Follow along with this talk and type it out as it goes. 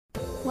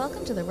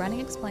Welcome to the Running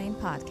Explained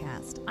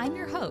podcast. I'm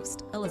your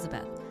host,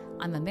 Elisabeth.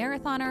 I'm a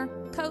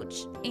marathoner,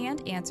 coach,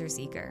 and answer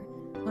seeker.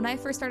 When I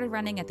first started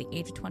running at the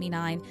age of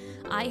 29,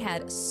 I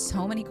had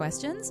so many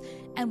questions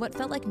and what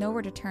felt like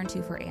nowhere to turn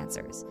to for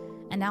answers.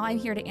 And now I'm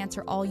here to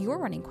answer all your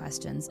running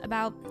questions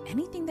about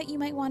anything that you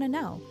might want to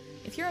know.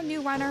 If you're a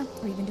new runner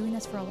or you've been doing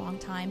this for a long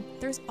time,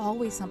 there's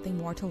always something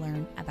more to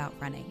learn about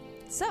running.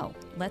 So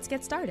let's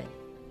get started.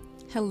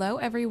 Hello,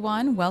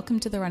 everyone. Welcome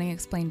to the Running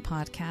Explained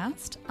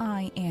podcast.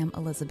 I am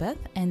Elisabeth,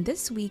 and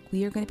this week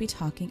we are going to be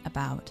talking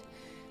about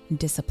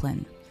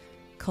discipline,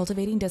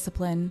 cultivating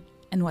discipline,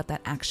 and what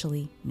that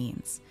actually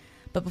means.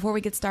 But before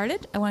we get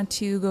started, I want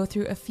to go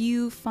through a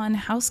few fun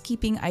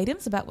housekeeping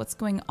items about what's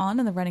going on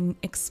in the Running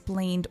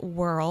Explained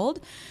world.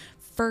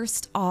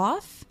 First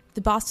off, the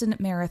Boston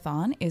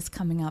Marathon is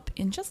coming up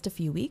in just a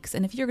few weeks,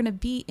 and if you're going to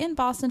be in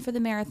Boston for the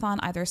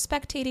marathon, either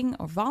spectating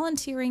or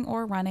volunteering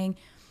or running,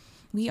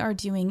 we are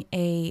doing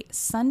a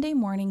Sunday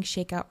morning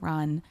shakeout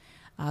run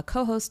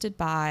co-hosted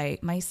by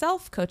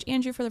myself. Coach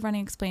Andrew for the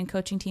Running Explained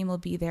coaching team will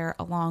be there,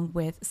 along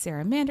with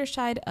Sarah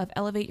Manderscheid of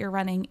Elevate Your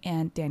Running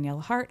and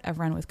Danielle Hart of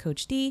Run with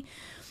Coach D.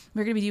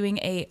 We're going to be doing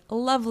a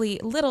lovely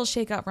little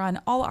shakeout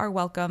run. All are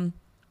welcome.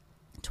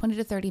 20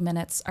 to 30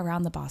 minutes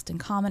around the Boston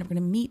Common. We're going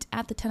to meet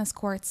at the tennis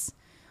courts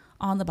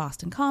on the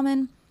Boston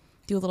Common,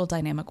 do a little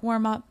dynamic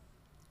warm-up,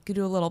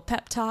 do a little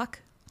pep talk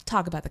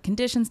about the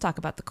conditions, talk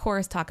about the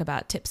course, talk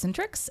about tips and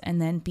tricks,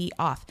 and then be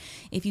off.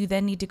 If you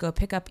then need to go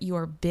pick up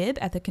your bib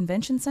at the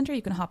convention center,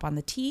 you can hop on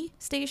the T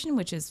station,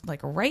 which is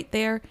like right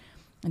there,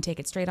 and take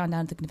it straight on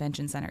down to the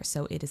convention center.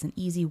 So it is an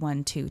easy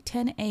one too.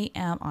 10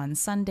 a.m. on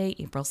Sunday,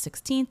 April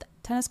 16th,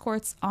 tennis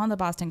courts on the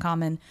Boston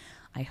Common.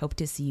 I hope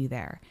to see you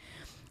there.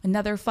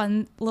 Another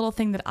fun little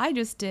thing that I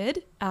just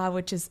did,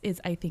 which is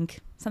I think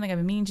something I've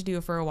been meaning to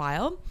do for a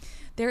while.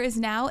 There is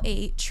now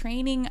a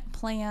training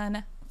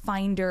plan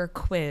finder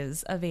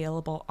quiz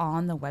available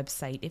on the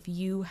website. If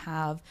you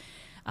have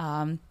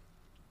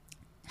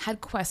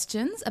had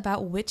questions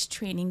about which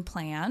training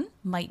plan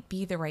might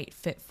be the right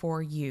fit for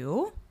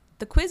you,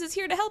 the quiz is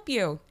here to help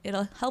you.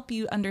 It'll help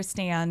you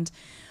understand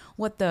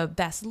what the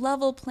best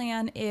level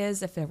plan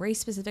is, if a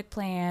race-specific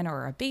plan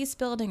or a base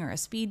building or a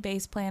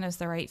speed-based plan is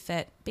the right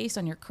fit based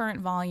on your current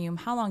volume,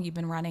 how long you've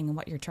been running, and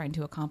what you're trying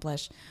to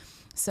accomplish.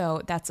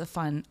 So that's a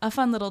fun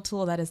little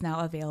tool that is now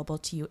available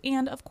to you.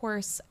 And of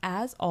course,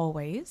 as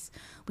always,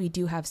 we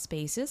do have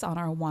spaces on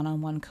our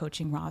one-on-one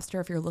coaching roster.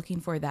 If you're looking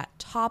for that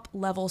top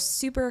level,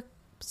 super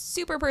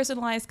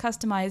personalized,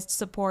 customized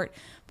support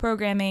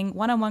programming,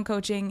 one-on-one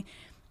coaching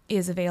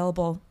is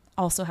available.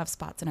 Also have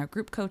spots in our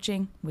group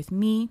coaching with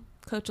me,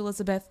 Coach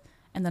Elisabeth,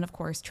 and then of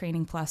course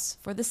Training Plus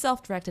for the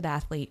self-directed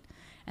athlete.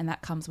 And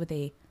that comes with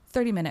a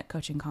 30-minute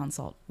coaching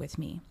consult with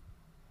me.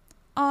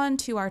 On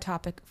to our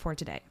topic for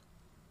today.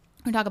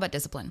 We're talking about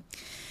discipline.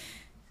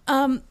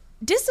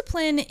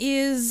 Discipline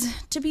is,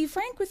 to be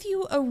frank with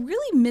you, a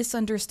really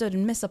misunderstood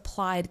and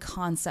misapplied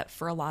concept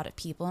for a lot of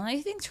people. And I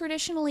think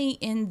traditionally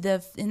in the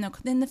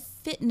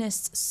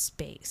fitness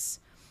space,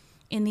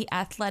 in the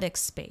athletic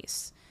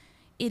space,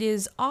 it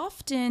is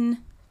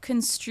often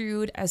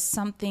construed as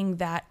something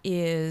that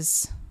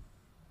is,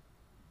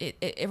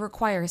 it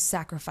requires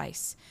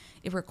sacrifice.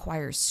 It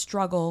requires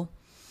struggle.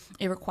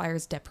 It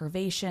requires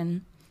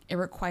deprivation. It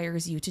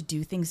requires you to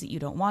do things that you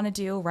don't want to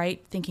do,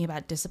 right? Thinking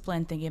about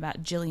discipline, thinking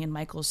about Jillian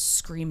Michaels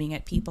screaming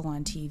at people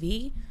on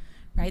TV,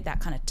 right? That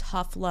kind of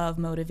tough love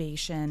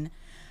motivation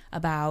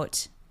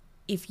about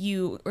if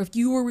you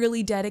were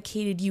really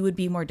dedicated, you would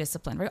be more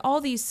disciplined, right? All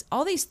these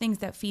things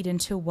that feed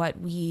into what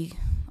we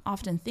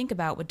often think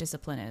about what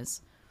discipline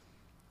is.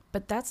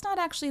 But that's not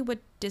actually what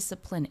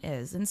discipline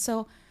is. And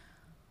so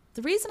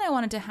the reason I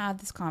wanted to have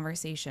this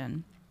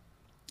conversation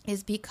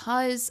is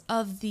because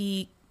of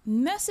the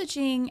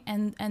messaging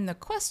and the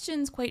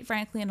questions, quite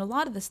frankly, and a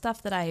lot of the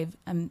stuff that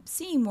I'm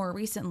seeing more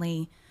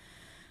recently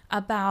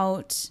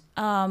about,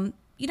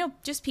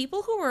 just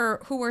people who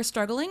are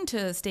struggling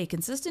to stay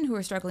consistent, who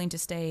are struggling to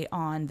stay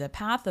on the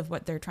path of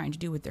what they're trying to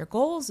do with their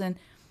goals. And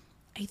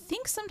I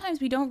think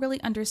sometimes we don't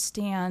really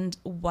understand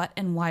what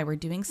and why we're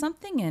doing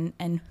something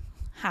and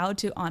how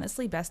to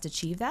honestly best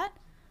achieve that.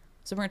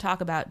 So we're going to talk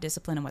about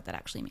discipline and what that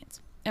actually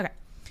means. Okay.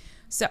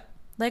 So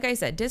like I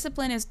said,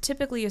 discipline is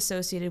typically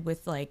associated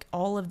with like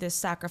all of this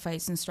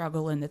sacrifice and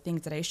struggle and the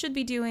things that I should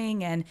be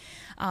doing. And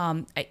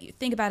I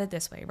think about it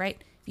this way,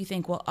 right? If you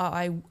think, well,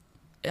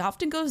 it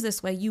often goes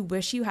this way. You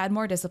wish you had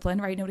more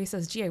discipline, right? Nobody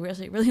says, gee, I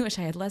really wish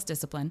I had less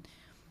discipline.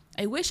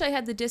 I wish I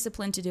had the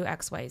discipline to do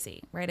X, Y,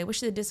 Z, right? I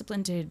wish I had the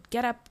discipline to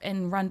get up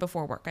and run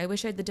before work. I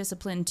wish I had the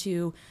discipline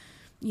to,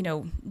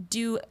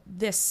 do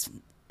this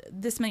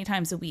many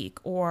times a week,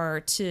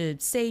 or to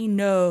say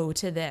no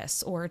to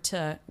this, or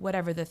to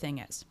whatever the thing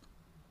is.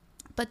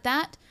 But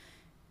that,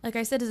 like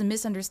I said, is a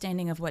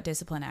misunderstanding of what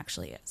discipline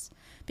actually is.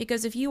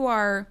 Because if you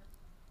are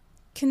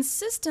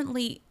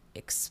consistently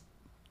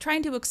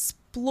trying to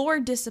explore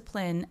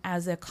discipline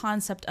as a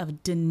concept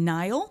of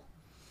denial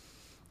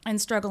and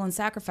struggle and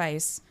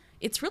sacrifice,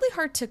 it's really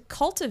hard to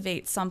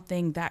cultivate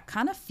something that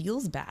kind of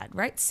feels bad,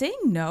 right? Saying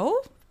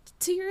no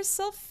to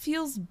yourself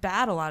feels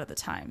bad a lot of the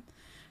time.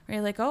 right?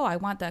 Like, oh, I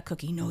want that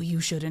cookie. No, you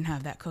shouldn't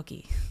have that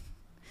cookie.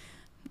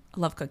 I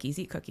love cookies,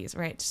 eat cookies,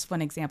 right? Just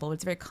one example, but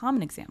it's a very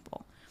common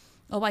example.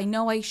 Oh, I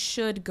know I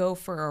should go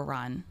for a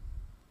run.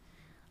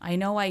 I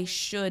know I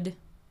should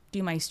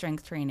do my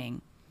strength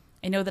training.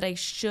 I know that I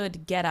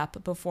should get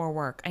up before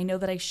work. I know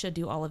that I should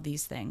do all of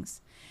these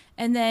things.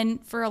 And then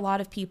for a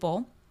lot of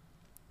people,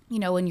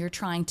 when you're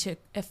trying to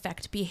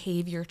affect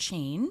behavior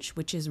change,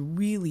 which is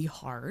really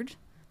hard,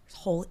 there's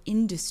whole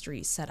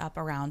industry set up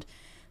around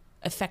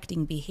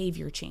affecting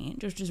behavior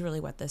change, which is really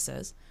what this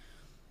is.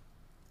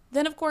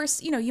 Then of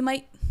course, you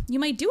might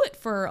do it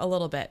for a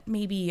little bit,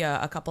 maybe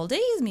a couple of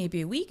days,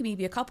 maybe a week,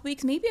 maybe a couple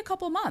weeks, maybe a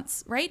couple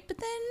months, right? But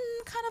then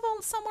kind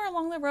of somewhere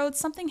along the road,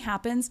 something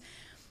happens.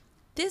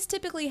 This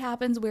typically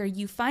happens where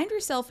you find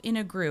yourself in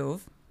a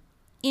groove,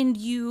 and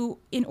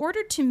in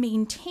order to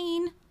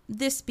maintain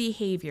this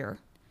behavior,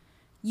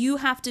 you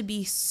have to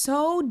be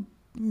so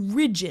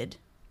rigid,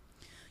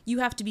 you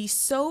have to be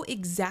so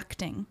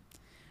exacting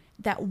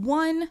that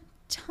one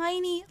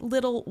tiny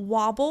little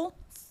wobble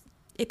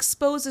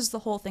exposes the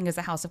whole thing as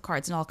a house of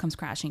cards and all comes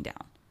crashing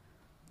down.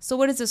 So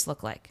what does this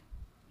look like?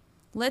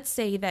 Let's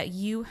say that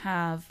you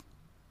have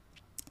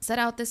set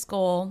out this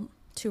goal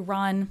to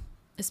run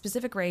a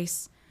specific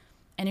race,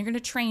 and you're going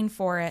to train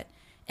for it,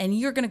 and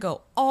you're going to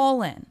go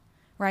all in,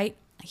 right?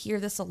 I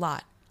hear this a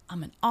lot.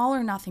 I'm an all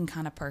or nothing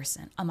kind of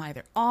person. I'm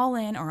either all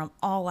in or I'm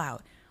all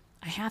out.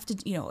 I have to,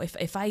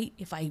 if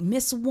I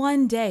miss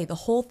one day, the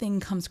whole thing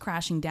comes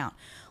crashing down.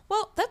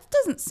 Well, that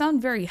doesn't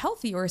sound very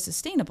healthy or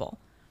sustainable.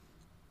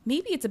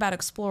 Maybe it's about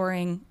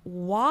exploring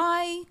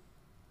why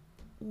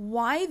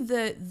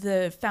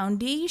the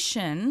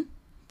foundation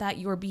that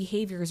your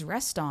behaviors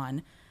rest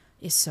on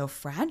is so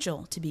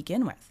fragile to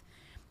begin with.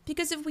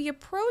 Because if we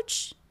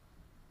approach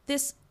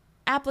this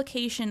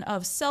application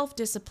of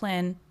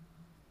self-discipline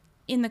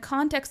in the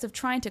context of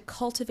trying to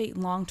cultivate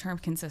long-term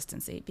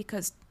consistency,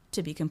 because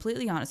to be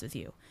completely honest with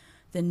you,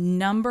 the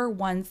number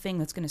one thing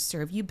that's going to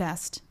serve you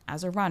best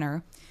as a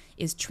runner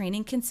is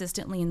training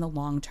consistently in the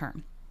long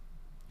term.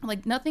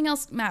 Like nothing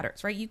else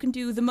matters, right? You can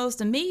do the most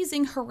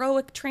amazing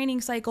heroic training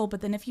cycle,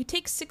 but then if you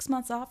take 6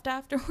 months off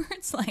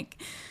afterwards,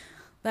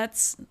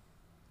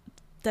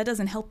 that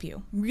doesn't help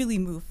you really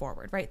move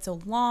forward, right?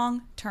 So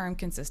long-term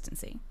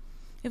consistency.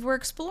 If we're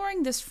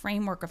exploring this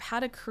framework of how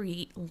to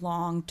create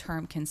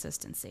long-term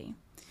consistency,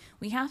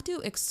 we have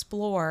to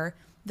explore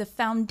the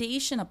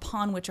foundation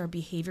upon which our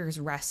behaviors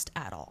rest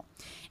at all.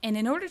 And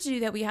in order to do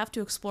that, we have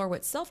to explore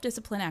what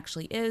self-discipline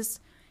actually is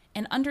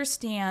and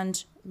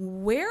understand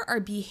where our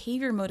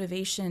behavior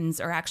motivations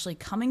are actually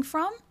coming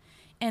from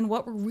and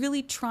what we're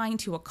really trying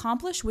to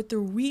accomplish with the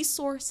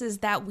resources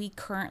that we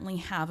currently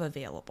have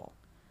available.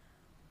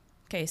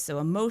 Okay, so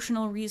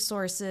emotional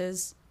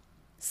resources,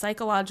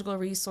 psychological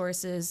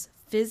resources,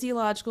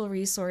 physiological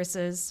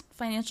resources,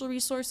 financial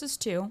resources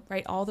too,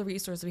 right? All the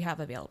resources we have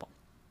available.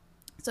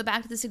 So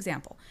back to this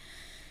example.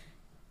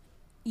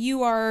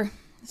 You are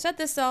set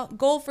this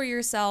goal for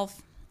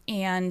yourself,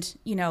 and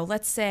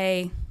let's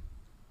say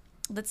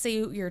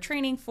you're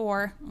training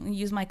for, I'll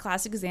use my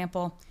classic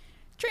example,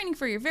 training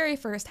for your very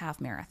first half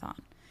marathon,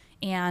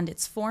 and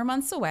it's 4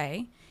 months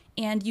away,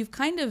 and you've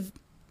kind of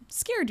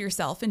scared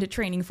yourself into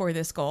training for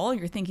this goal.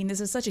 You're thinking this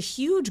is such a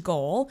huge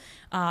goal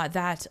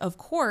that of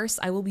course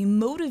I will be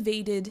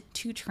motivated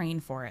to train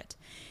for it.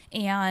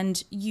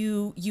 And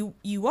you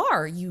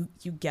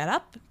get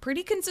up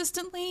pretty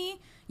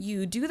consistently.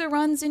 You do the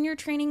runs in your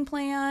training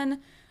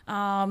plan.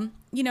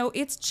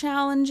 It's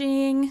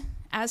challenging.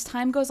 As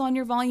time goes on,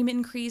 your volume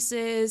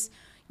increases.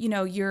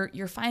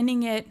 You're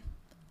finding it,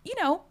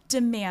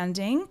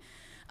 demanding.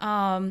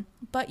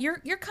 But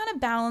you're kind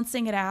of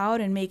balancing it out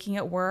and making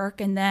it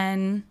work. And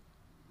then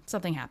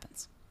something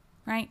happens,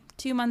 right?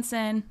 2 months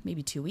in,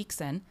 maybe 2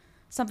 weeks in,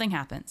 something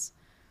happens.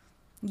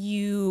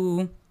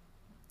 You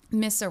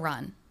miss a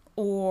run,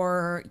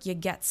 or you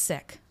get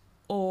sick,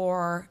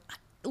 or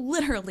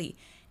literally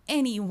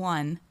any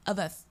one of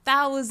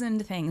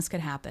 1,000 things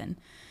could happen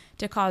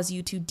to cause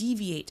you to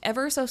deviate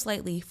ever so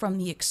slightly from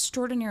the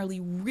extraordinarily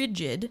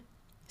rigid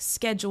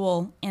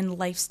schedule and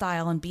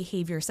lifestyle and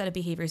set of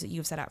behaviors that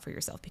you've set out for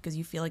yourself, because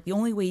you feel like the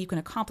only way you can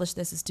accomplish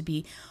this is to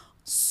be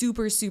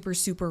super, super,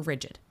 super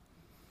rigid.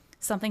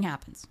 Something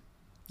happens.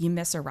 You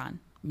miss a run.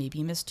 Maybe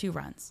you miss 2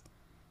 runs.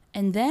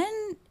 And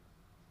then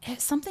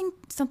something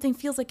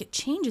feels like it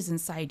changes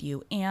inside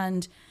you,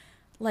 and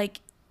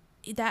like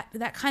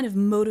that kind of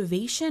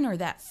motivation or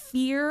that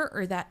fear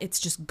or that it's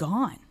just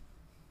gone,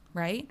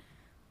 right?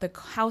 The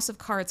house of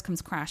cards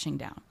comes crashing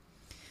down.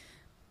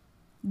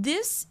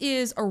 This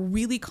is a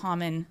really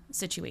common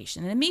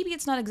situation, and maybe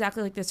it's not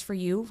exactly like this for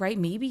you, right?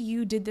 Maybe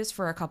you did this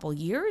for a couple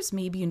years,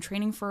 maybe in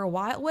training for a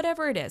while,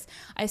 whatever it is.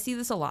 I see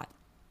this a lot.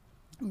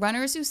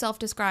 Runners who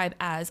self-describe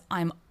as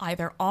I'm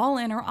either all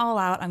in or all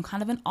out, I'm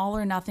kind of an all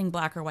or nothing,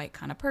 black or white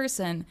kind of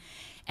person.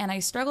 And I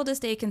struggle to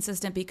stay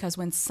consistent because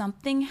when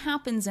something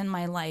happens in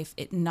my life,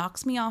 it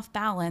knocks me off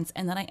balance,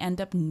 and then I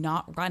end up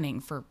not running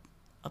for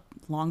a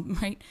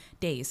long,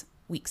 days,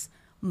 weeks,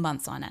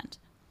 months on end.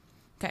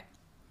 Okay.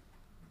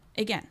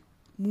 Again,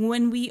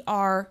 when we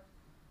are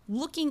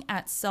looking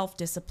at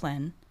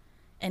self-discipline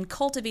and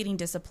cultivating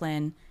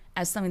discipline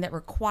as something that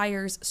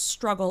requires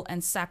struggle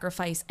and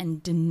sacrifice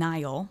and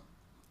denial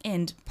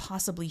and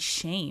possibly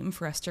shame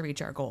for us to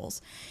reach our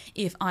goals.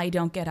 If I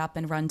don't get up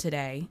and run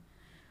today,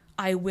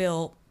 I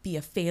will be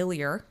a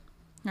failure,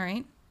 all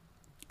right?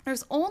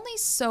 There's only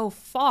so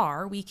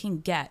far we can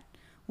get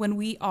when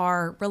we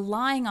are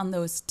relying on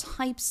those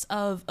types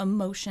of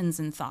emotions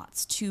and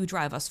thoughts to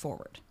drive us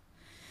forward.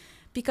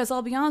 Because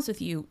I'll be honest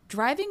with you,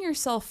 driving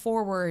yourself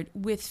forward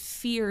with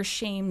fear,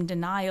 shame,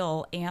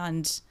 denial,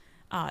 and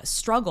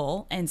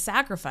struggle and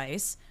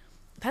sacrifice,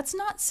 that's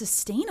not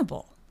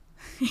sustainable.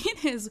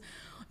 It is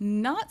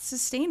not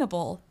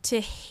sustainable to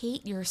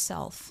hate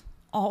yourself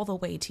all the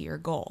way to your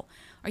goal.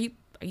 Are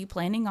you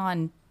planning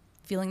on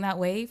feeling that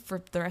way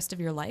for the rest of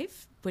your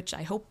life, which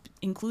I hope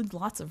includes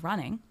lots of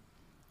running,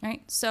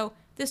 right? So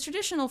this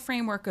traditional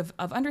framework of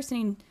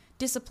understanding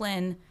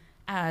discipline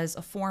as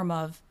a form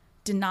of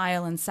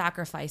denial and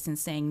sacrifice and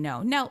saying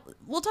no. Now,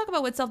 we'll talk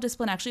about what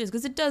self-discipline actually is,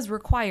 because it does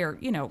require,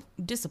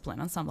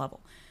 discipline on some level.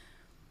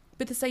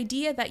 But this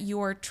idea that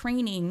your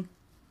training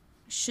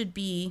it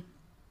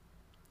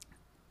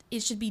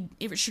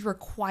should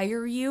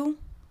require you,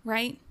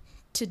 right,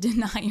 to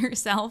deny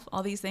yourself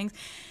all these things.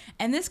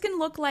 And this can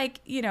look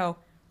like,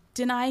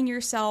 denying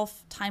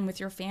yourself time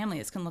with your family.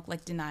 This can look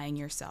like denying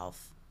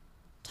yourself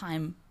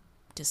time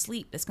to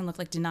sleep. This can look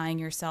like denying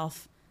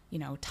yourself,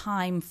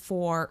 time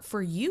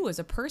for you as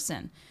a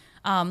person.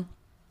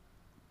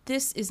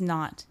 This is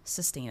not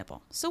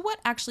sustainable. So what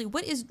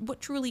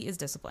truly is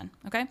discipline?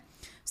 Okay.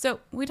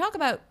 So when we talk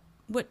about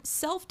what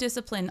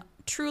self-discipline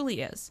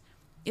truly is,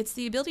 it's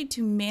the ability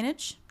to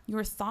manage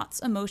your thoughts,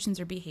 emotions,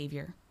 or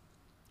behavior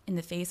in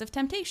the face of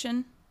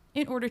temptation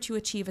in order to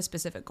achieve a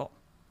specific goal.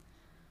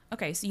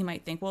 Okay, so you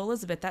might think, well,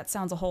 Elisabeth, that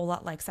sounds a whole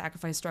lot like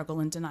sacrifice, struggle,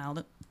 and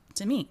denial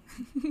to me.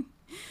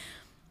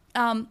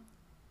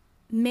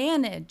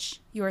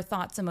 Manage your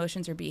thoughts,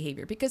 emotions, or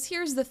behavior. Because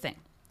here's the thing.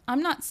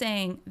 I'm not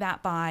saying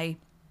that by,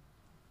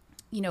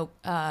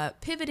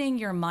 pivoting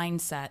your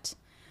mindset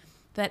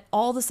that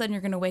all of a sudden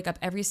you're going to wake up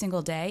every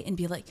single day and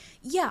be like,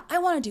 yeah, I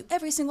want to do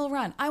every single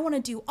run. I want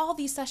to do all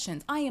these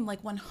sessions. I am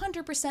like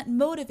 100%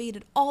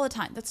 motivated all the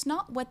time. That's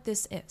not what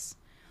this is.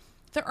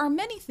 There are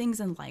many things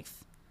in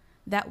life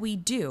that we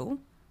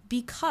do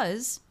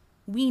because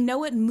we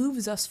know it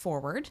moves us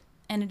forward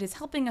and it is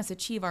helping us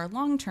achieve our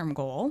long-term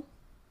goal,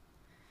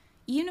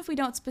 even if we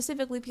don't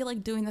specifically feel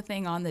like doing the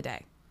thing on the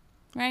day,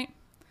 right?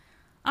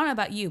 I don't know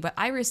about you, but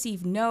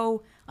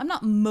I'm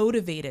not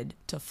motivated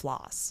to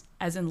floss,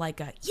 as in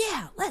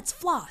yeah, let's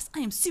floss. I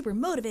am super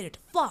motivated to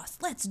floss.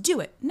 Let's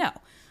do it. No,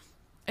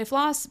 I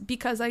floss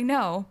because I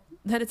know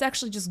that it's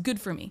actually just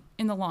good for me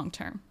in the long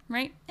term,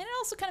 right? And it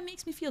also kind of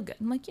makes me feel good.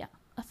 I'm like, yeah,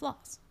 I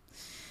floss.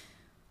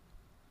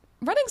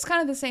 Running's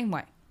kind of the same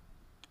way.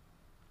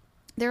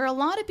 There are a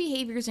lot of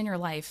behaviors in your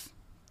life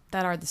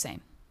that are the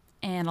same.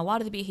 And a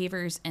lot of the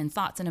behaviors and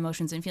thoughts and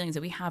emotions and feelings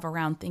that we have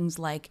around things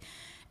like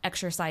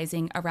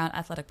exercising, around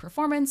athletic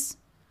performance,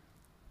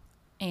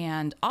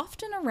 and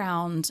often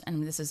around,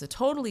 and this is a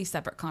totally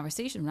separate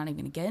conversation, I'm not even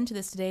going to get into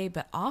this today,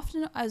 but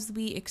often as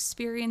we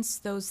experience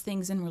those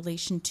things in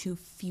relation to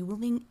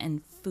fueling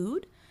and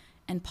food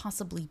and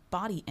possibly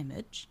body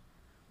image,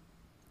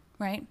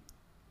 right?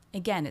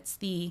 Again, it's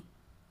the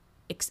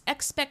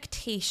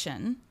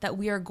expectation that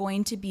we are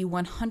going to be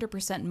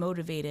 100%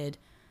 motivated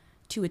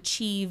to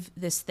achieve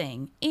this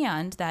thing,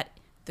 and that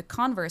the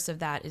converse of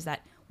that is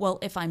that, well,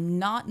 if I'm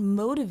not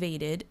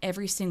motivated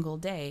every single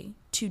day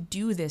to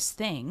do this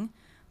thing,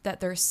 that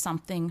there's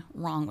something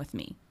wrong with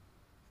me.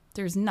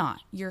 There's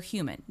not. You're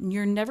human.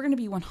 You're never going to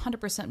be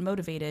 100%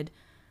 motivated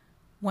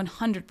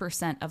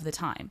 100% of the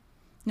time,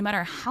 no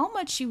matter how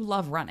much you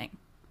love running,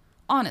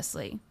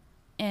 honestly.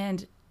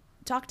 And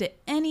talk to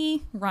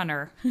any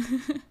runner,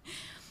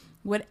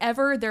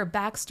 whatever their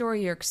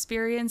backstory or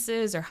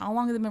experiences or how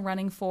long they've been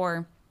running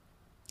for.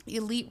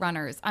 Elite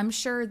runners, I'm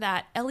sure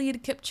that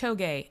Eliud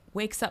Kipchoge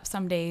wakes up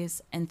some days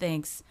and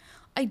thinks,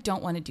 I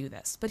don't want to do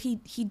this. But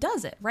he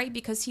does it, right?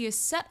 Because he has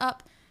set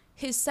up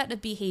his set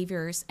of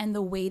behaviors and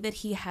the way that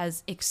he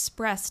has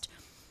expressed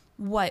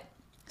what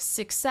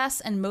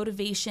success and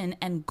motivation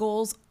and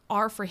goals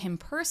are for him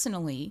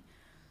personally,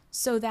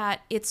 so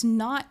that it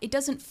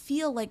doesn't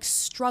feel like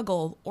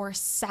struggle or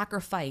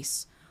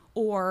sacrifice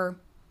or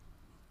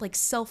like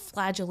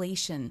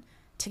self-flagellation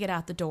to get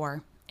out the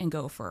door and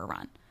go for a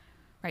run.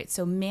 Right,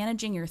 so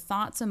managing your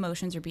thoughts,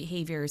 emotions, or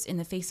behaviors in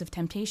the face of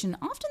temptation.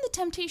 Often the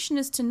temptation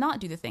is to not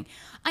do the thing.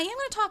 I am going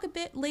to talk a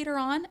bit later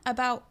on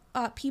about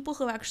people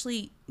who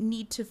actually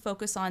need to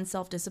focus on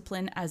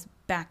self-discipline as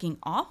backing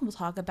off. We'll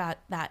talk about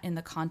that in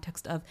the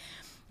context of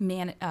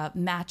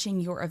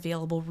matching your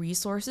available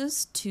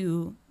resources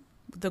to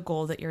the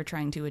goal that you're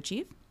trying to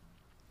achieve.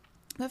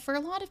 But for a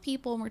lot of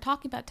people, when we're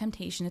talking about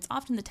temptation, it's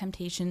often the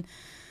temptation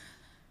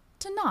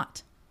to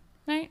not,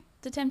 right?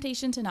 The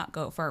temptation to not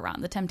go for a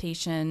run, the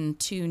temptation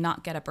to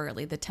not get up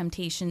early, the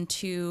temptation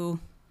to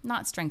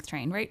not strength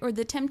train, right? Or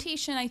the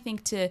temptation, I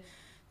think,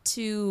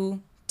 to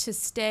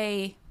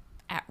stay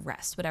at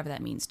rest, whatever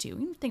that means to you.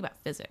 You think about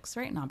physics,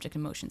 right? An object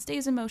in motion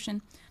stays in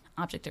motion,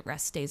 an object at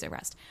rest stays at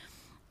rest.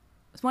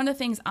 It's one of the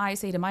things I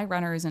say to my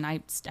runners, and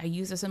I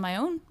use this in my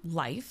own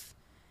life,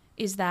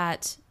 is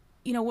that,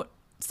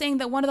 saying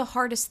that one of the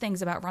hardest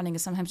things about running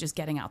is sometimes just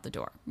getting out the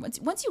door.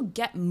 Once you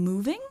get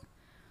moving,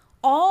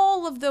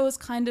 all of those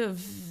kind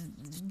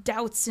of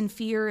doubts and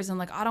fears and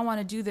like, I don't want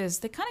to do this,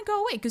 they kind of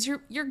go away because you're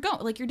going,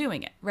 like you're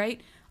doing it,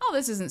 right? Oh,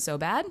 this isn't so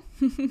bad.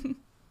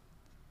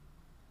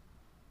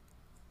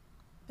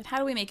 But how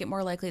do we make it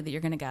more likely that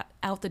you're going to get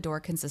out the door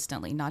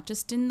consistently, not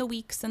just in the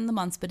weeks and the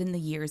months, but in the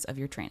years of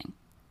your training?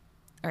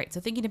 All right,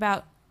 so thinking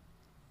about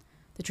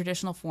the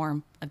traditional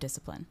form of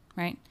discipline,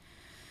 right?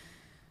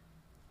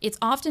 It's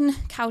often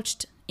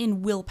couched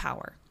in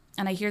willpower.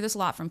 And I hear this a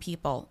lot from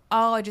people.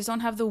 Oh, I just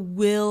don't have the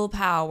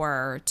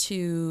willpower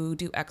to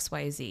do X,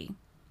 Y, Z.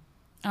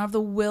 I don't have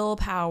the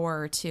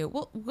willpower to...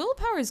 Well,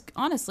 willpower is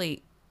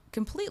honestly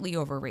completely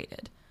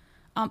overrated.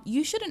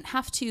 You shouldn't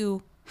have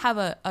to have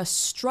a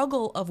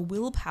struggle of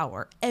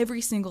willpower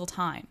every single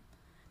time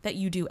that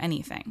you do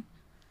anything.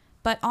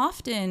 But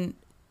often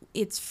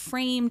it's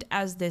framed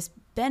as this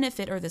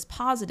benefit or this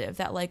positive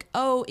that like,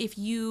 oh, if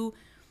you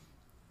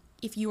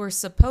were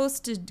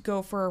supposed to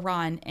go for a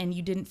run and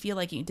you didn't feel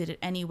like you did it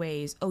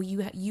anyways,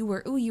 you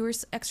were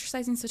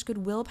exercising such good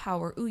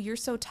willpower. Oh, you're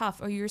so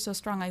tough. Oh, you're so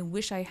strong. I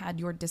wish I had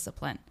your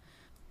discipline.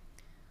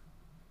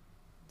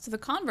 So the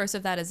converse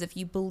of that is if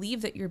you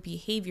believe that your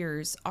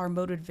behaviors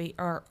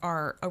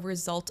are a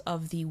result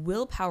of the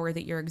willpower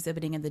that you're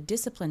exhibiting and the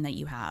discipline that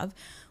you have,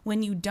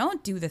 when you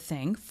don't do the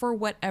thing for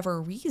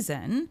whatever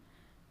reason,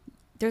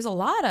 there's a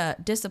lot of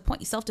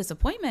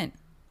self-disappointment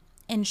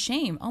and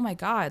shame. Oh my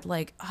God,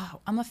 like, oh,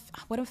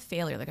 what a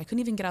failure. Like I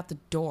couldn't even get out the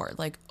door.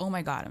 Like, oh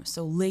my God, I'm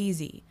so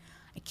lazy.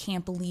 I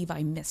can't believe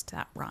I missed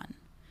that run.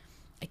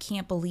 I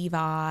can't believe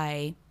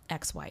I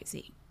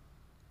XYZ,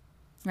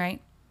 right?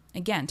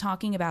 Again,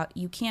 talking about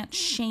you can't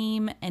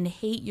shame and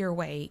hate your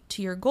way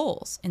to your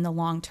goals in the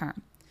long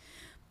term.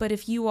 But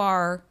if you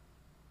are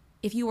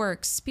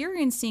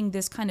experiencing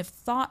this kind of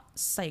thought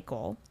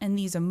cycle and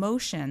these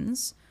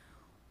emotions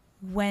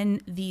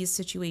when these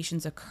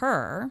situations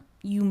occur,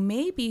 you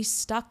may be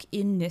stuck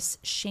in this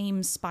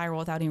shame spiral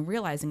without even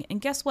realizing it.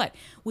 And guess what?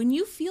 When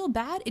you feel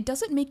bad, it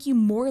doesn't make you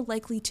more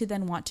likely to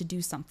then want to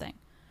do something,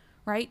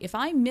 right? If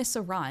I miss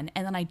a run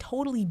and then I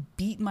totally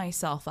beat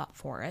myself up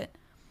for it,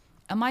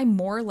 am I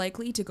more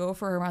likely to go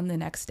for a run the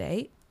next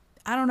day?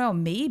 I don't know,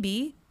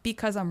 maybe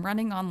because I'm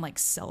running on like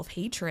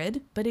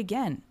self-hatred. But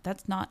again,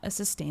 that's not a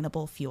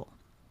sustainable fuel.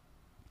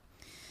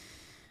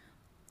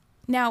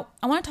 Now,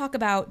 I want to talk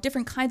about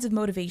different kinds of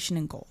motivation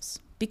and goals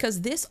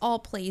because this all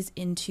plays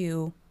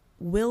into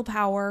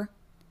willpower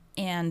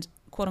and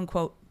quote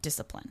unquote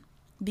discipline.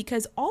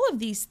 Because all of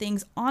these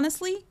things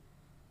honestly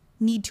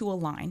need to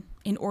align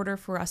in order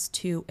for us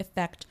to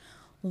effect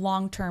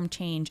long-term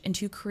change and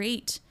to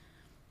create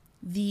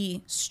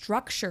the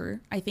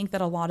structure I think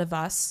that a lot of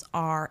us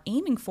are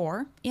aiming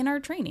for in our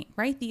training,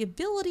 right? The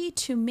ability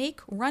to make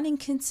running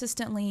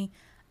consistently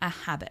a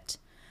habit.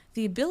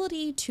 The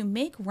ability to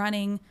make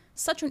running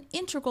such an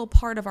integral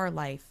part of our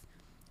life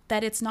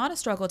that it's not a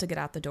struggle to get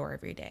out the door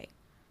every day,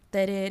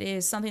 that it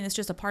is something that's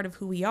just a part of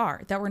who we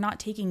are, that we're not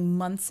taking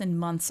months and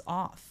months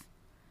off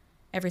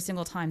every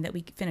single time that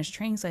we finish a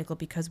training cycle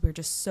because we're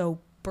just so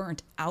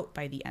burnt out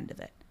by the end of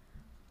it.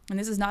 And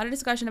this is not a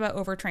discussion about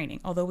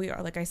overtraining, although we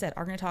are, like I said,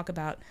 are going to talk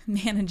about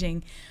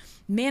managing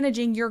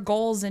your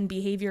goals and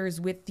behaviors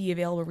with the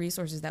available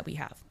resources that we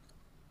have.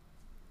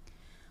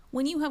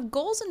 When you have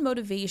goals and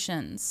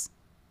motivations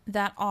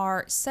that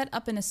are set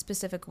up in a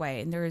specific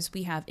way, and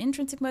we have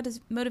intrinsic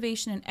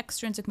motivation and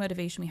extrinsic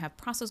motivation, we have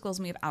process goals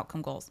and we have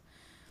outcome goals.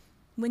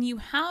 When you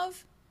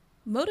have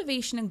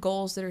motivation and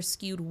goals that are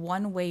skewed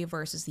one way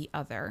versus the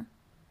other,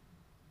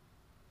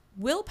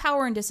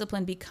 willpower and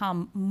discipline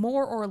become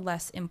more or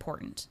less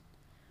important.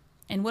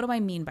 And what do I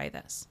mean by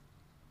this?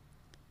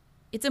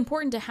 It's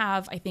important to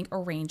have, I think, a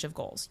range of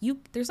goals.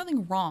 There's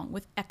nothing wrong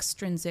with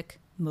extrinsic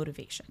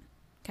motivation,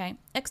 okay?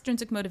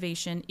 Extrinsic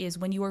motivation is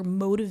when you are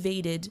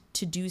motivated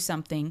to do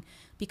something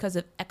because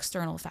of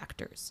external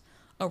factors,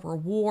 a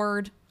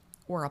reward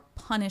or a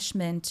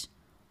punishment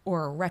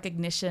or a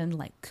recognition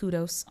like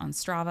kudos on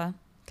Strava,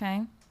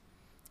 okay?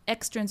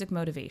 Extrinsic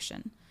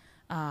motivation.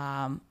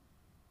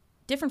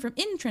 Different from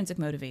intrinsic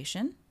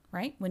motivation,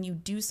 right? When you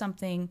do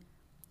something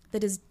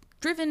that is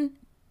driven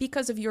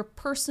because of your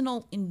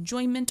personal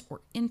enjoyment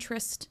or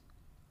interest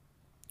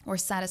or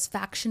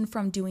satisfaction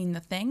from doing the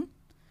thing.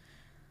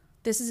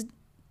 This is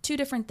two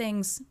different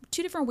things,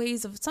 two different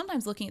ways of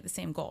sometimes looking at the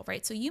same goal,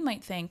 right? So you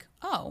might think,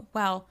 oh,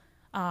 well,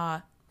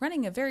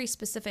 running a very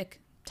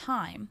specific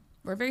time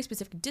or a very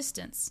specific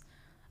distance,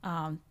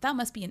 that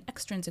must be an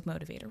extrinsic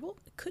motivator. Well,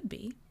 it could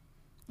be.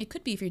 It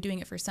could be if you're doing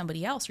it for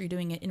somebody else or you're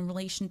doing it in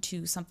relation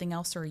to something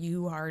else or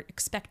you are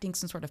expecting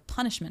some sort of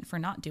punishment for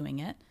not doing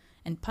it.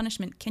 And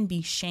punishment can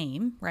be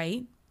shame,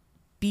 right?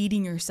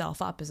 Beating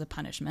yourself up is a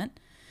punishment.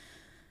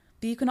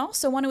 But you can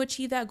also want to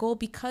achieve that goal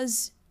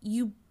because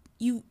you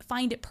you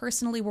find it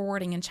personally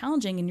rewarding and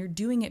challenging, and you're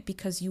doing it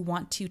because you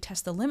want to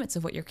test the limits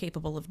of what you're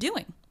capable of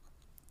doing,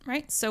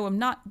 right? So I'm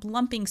not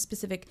lumping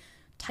specific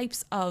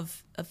types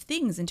of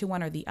things into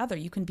one or the other.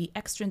 You can be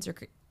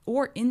extrinsic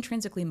or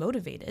intrinsically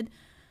motivated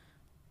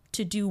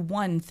to do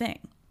one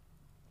thing.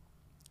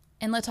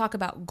 And let's talk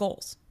about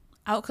goals.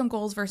 Outcome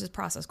goals versus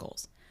process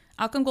goals.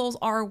 Outcome goals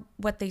are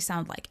what they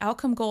sound like.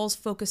 Outcome goals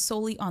focus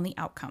solely on the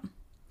outcome,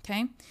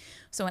 okay?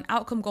 So an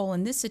outcome goal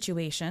in this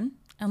situation,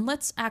 and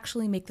let's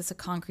actually make this a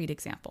concrete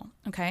example,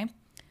 okay?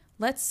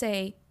 Let's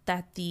say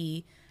that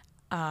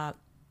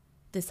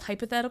this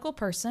hypothetical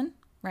person,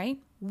 right?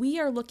 We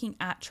are looking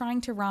at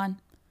trying to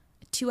run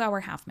a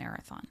 2-hour half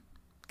marathon,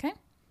 okay?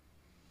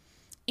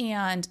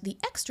 And the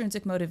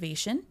extrinsic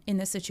motivation in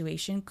this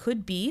situation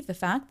could be the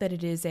fact that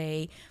it is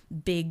a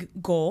big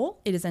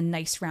goal. It is a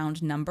nice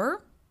round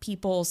number.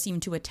 People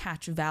seem to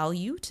attach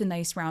value to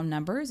nice round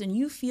numbers, and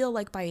you feel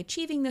like by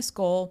achieving this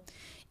goal,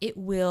 it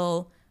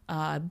will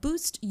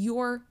boost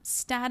your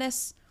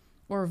status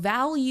or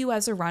value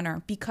as a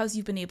runner because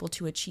you've been able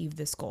to achieve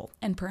this goal.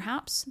 And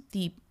perhaps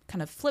the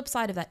kind of flip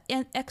side of that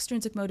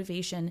extrinsic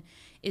motivation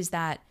is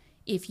that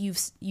if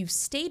you've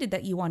stated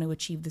that you want to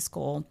achieve this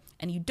goal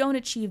and you don't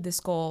achieve this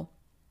goal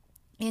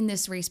in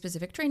this race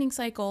specific training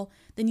cycle,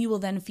 then you will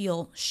then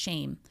feel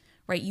shame,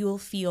 right? You will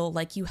feel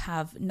like you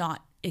have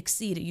not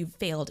exceeded, you've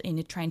failed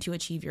in trying to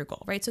achieve your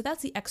goal, right? So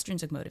that's the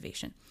extrinsic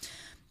motivation.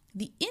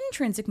 The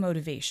intrinsic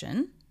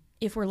motivation,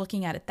 if we're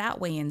looking at it that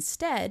way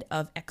instead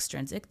of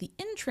extrinsic, the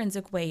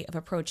intrinsic way of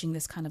approaching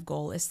this kind of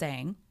goal is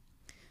saying,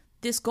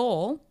 this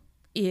goal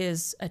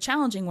is a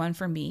challenging one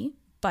for me,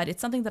 but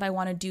it's something that I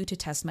want to do to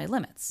test my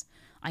limits.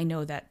 I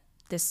know that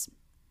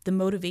the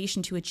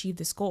motivation to achieve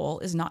this goal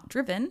is not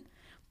driven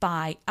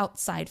by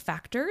outside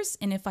factors.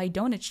 And if I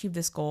don't achieve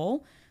this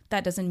goal,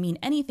 that doesn't mean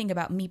anything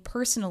about me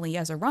personally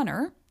as a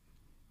runner,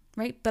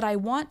 right? But I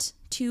want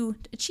to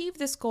achieve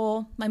this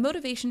goal. My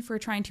motivation for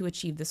trying to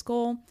achieve this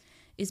goal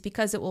is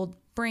because it will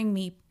bring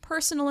me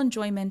personal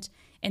enjoyment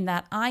and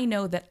that I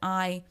know that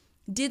I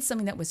did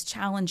something that was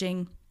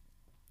challenging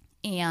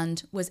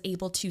and was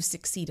able to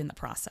succeed in the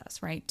process,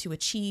 right? To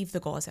achieve the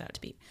goal I set out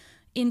to be.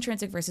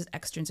 Intrinsic versus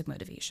extrinsic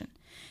motivation.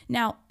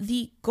 Now,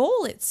 the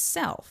goal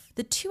itself,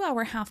 the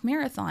 2-hour half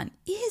marathon,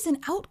 is an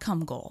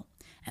outcome goal.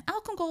 An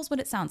outcome goal is what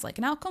it sounds like.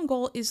 An outcome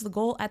goal is the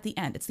goal at the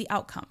end. It's the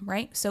outcome,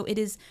 right? So it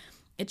is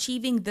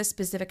achieving the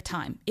specific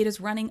time. It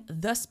is running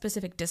the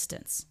specific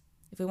distance.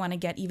 If we want to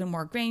get even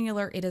more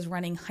granular, it is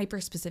running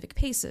hyper-specific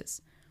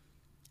paces.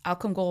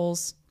 Outcome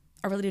goals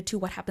are related to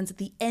what happens at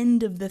the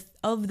end of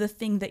the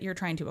thing that you're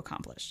trying to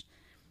accomplish.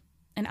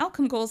 And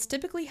outcome goals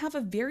typically have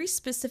a very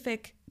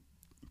specific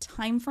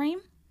time frame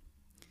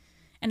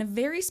and a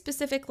very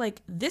specific,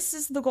 like, this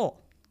is the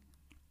goal.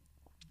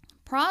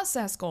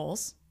 Process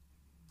goals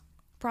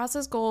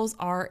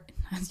are,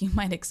 as you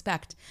might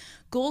expect,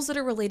 goals that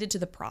are related to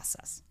the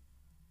process.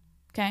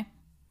 Okay?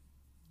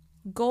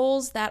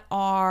 Goals that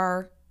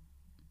are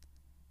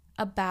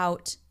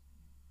about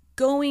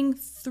going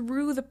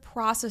through the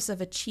process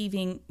of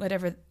achieving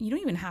whatever. You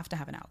don't even have to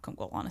have an outcome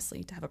goal,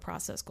 honestly, to have a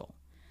process goal.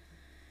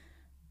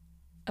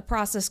 A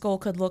process goal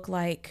could look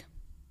like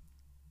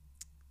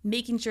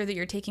making sure that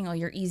you're taking all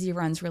your easy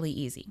runs really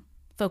easy,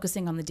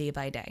 focusing on the day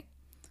by day.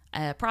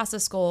 A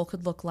process goal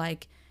could look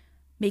like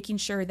making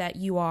sure that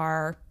you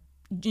are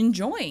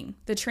enjoying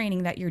the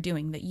training that you're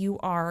doing, that you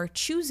are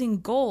choosing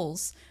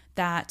goals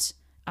that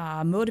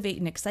motivate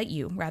and excite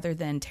you rather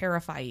than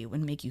terrify you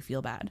and make you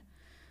feel bad.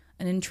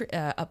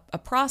 A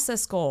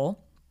process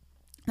goal,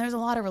 there's a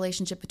lot of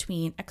relationship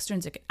between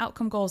extrinsic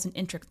outcome goals and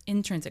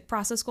intrinsic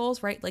process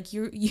goals, right? Like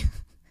you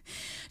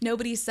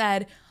nobody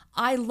said,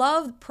 I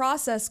love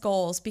process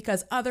goals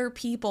because other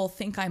people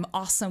think I'm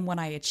awesome when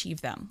I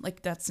achieve them.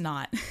 Like, that's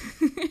not,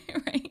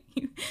 right?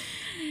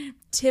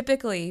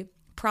 Typically,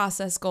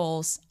 process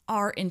goals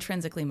are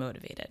intrinsically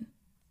motivated.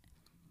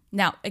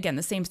 Now, again,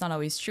 the same is not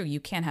always true. You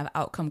can have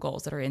outcome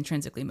goals that are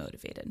intrinsically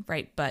motivated,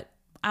 right? But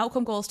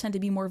outcome goals tend to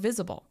be more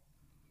visible.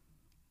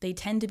 They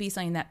tend to be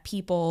something that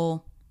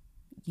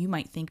you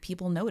might think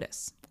people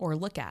notice or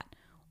look at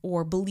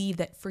or believe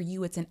that for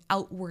you it's an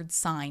outward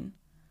sign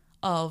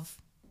of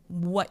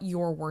what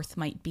your worth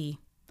might be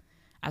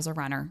as a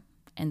runner.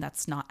 And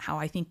that's not how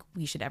I think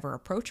we should ever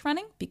approach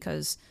running,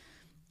 because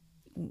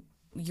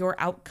your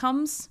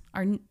outcomes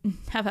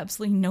have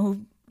absolutely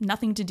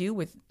nothing to do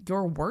with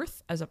your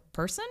worth as a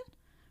person,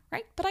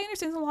 right? But I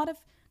understand there's a lot of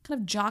kind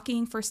of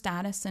jockeying for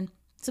status, and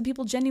some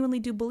people genuinely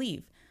do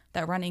believe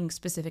that running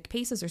specific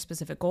paces or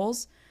specific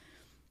goals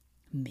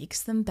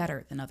makes them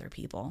better than other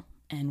people.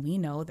 And we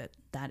know that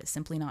that is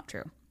simply not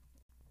true.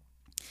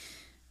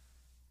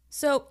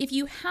 So if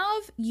you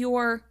have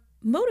your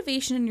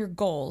motivation and your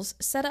goals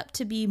set up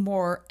to be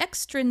more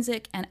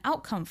extrinsic and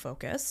outcome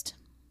focused,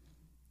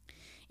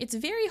 it's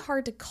very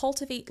hard to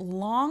cultivate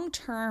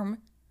long-term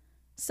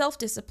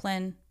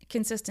self-discipline,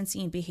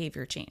 consistency, and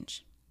behavior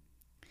change.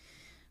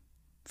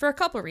 For a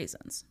couple of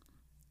reasons.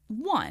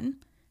 One,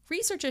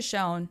 research has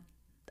shown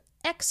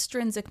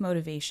extrinsic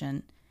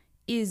motivation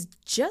is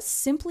just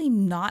simply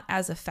not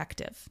as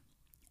effective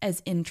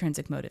as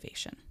intrinsic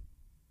motivation.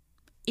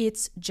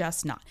 It's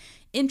just not.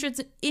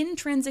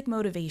 Intrinsic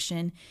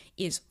motivation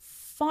is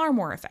far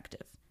more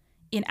effective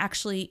in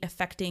actually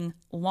affecting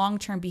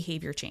long-term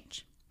behavior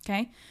change,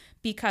 okay?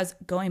 Because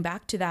going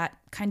back to that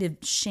kind of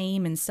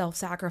shame and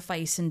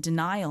self-sacrifice and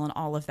denial and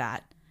all of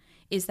that,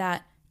 is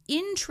that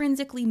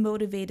intrinsically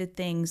motivated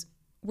things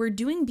we're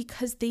doing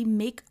because they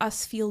make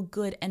us feel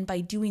good, and by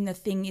doing the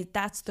thing,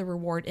 that's the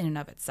reward in and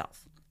of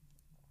itself.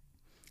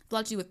 It's a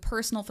lot to do with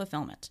personal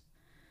fulfillment,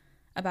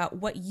 about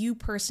what you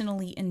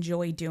personally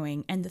enjoy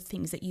doing and the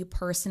things that you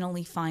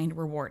personally find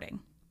rewarding.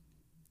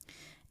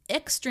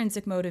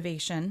 Extrinsic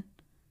motivation,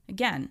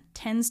 again,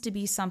 tends to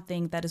be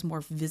something that is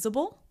more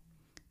visible,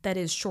 that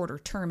is shorter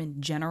term in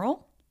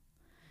general,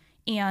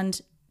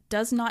 and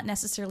does not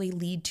necessarily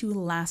lead to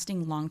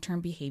lasting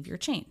long-term behavior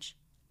change.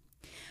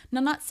 Now,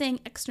 I'm not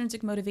saying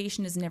extrinsic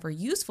motivation is never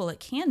useful. It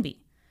can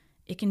be.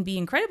 It can be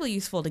incredibly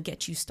useful to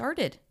get you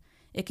started.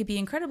 It could be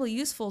incredibly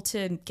useful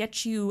to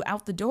get you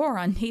out the door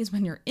on days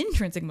when your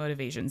intrinsic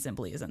motivation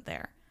simply isn't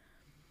there.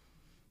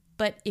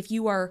 But if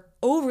you are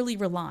overly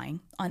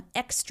relying on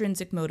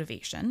extrinsic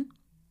motivation,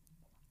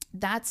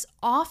 that's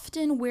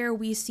often where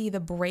we see the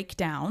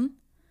breakdown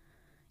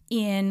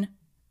in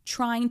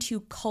trying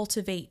to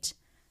cultivate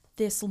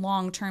this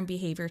long-term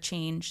behavior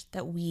change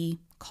that we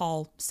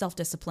call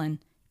self-discipline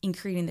in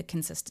creating the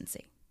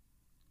consistency.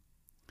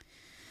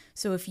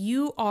 So if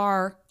you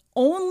are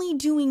only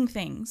doing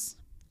things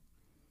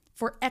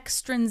for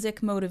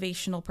extrinsic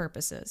motivational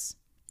purposes,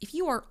 if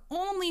you are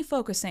only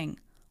focusing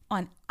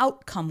on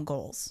outcome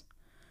goals,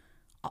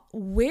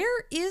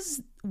 where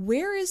is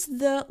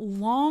the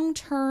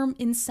long-term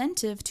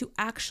incentive to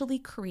actually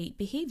create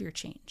behavior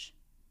change?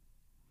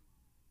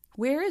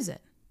 Where is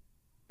it?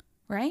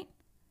 Right?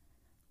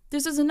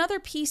 There's another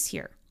piece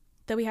here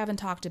that we haven't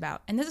talked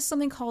about, and this is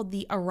something called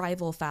the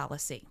arrival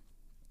fallacy.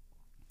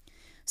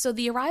 So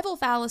the arrival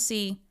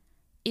fallacy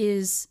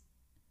is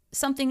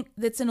something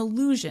that's an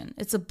illusion,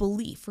 it's a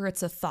belief, or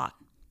it's a thought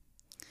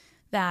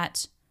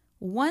that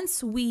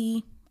once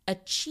we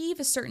achieve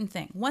a certain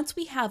thing, once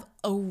we have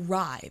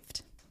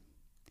arrived,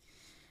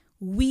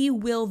 we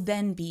will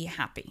then be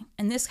happy.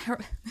 And this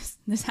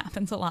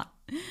happens a lot.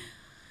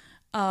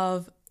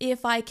 Of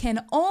if I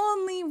can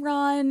only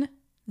run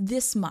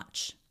this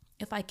much,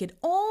 if I could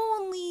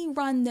only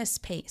run this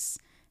pace,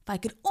 if I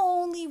could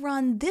only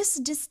run this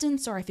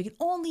distance, or if I could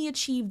only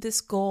achieve this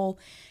goal,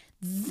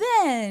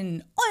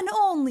 then, and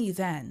only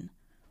then,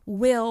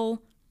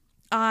 will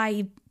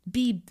I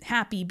be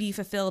happy, be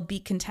fulfilled, be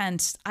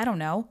content. I don't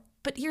know.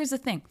 But here's the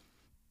thing.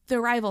 The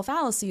arrival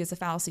fallacy is a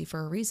fallacy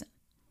for a reason.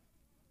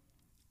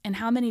 And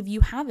how many of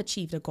you have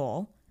achieved a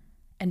goal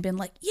and been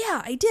like,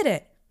 yeah, I did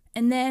it.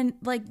 And then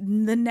like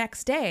the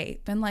next day,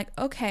 been like,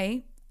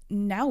 okay,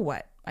 now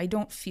what? I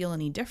don't feel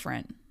any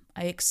different.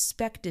 I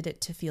expected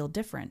it to feel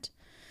different.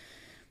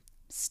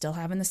 Still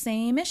having the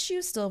same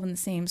issues, still having the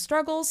same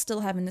struggles,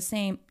 still having the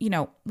same,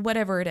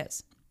 whatever it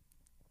is.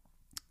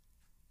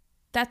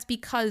 That's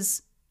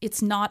because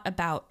it's not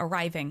about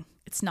arriving.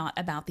 It's not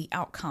about the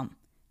outcome.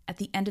 At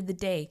the end of the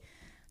day,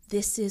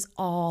 this is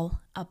all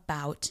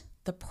about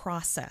the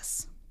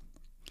process.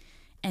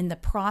 And the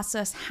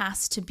process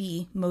has to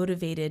be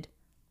motivated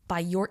by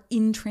your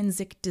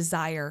intrinsic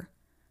desire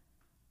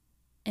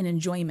and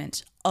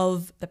enjoyment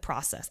of the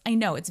process. I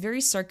know it's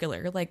very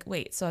circular. Like,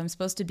 wait, so I'm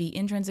supposed to be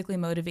intrinsically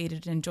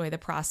motivated to enjoy the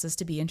process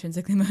to be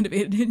intrinsically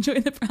motivated to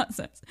enjoy the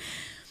process.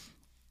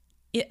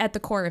 At the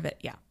core of it,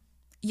 yeah.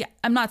 Yeah,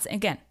 I'm not saying,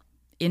 again,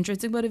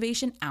 intrinsic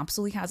motivation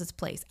absolutely has its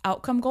place.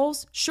 Outcome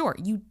goals, sure,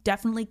 you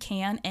definitely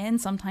can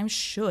and sometimes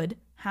should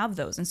have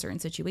those in certain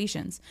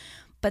situations.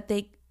 But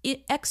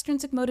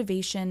extrinsic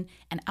motivation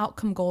and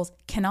outcome goals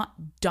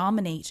cannot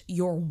dominate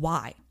your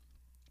why.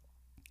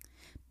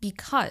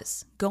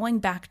 Because going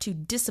back to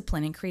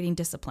discipline and creating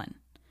discipline,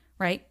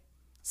 right?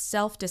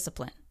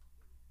 Self-discipline.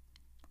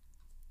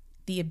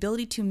 The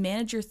ability to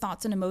manage your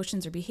thoughts and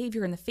emotions or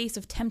behavior in the face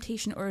of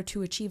temptation in order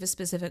to achieve a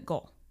specific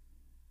goal.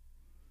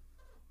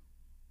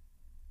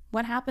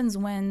 What happens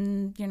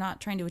when you're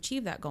not trying to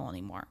achieve that goal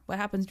anymore? What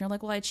happens when you're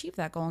like, well, I achieved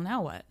that goal,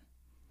 now what?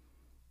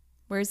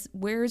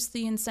 Where's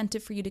the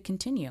incentive for you to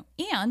continue?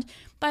 And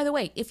by the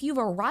way, if you've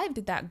arrived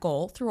at that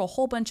goal through a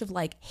whole bunch of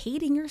like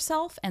hating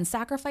yourself and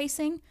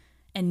sacrificing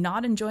and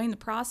not enjoying the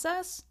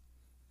process,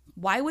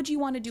 why would you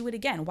want to do it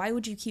again? Why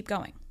would you keep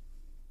going?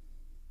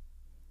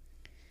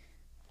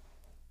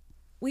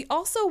 We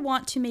also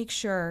want to make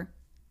sure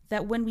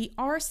that when we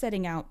are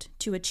setting out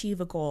to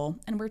achieve a goal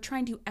and we're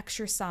trying to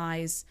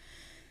exercise,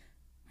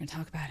 we're going to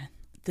talk about it,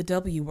 the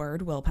W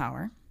word,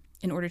 willpower,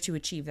 in order to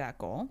achieve that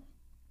goal,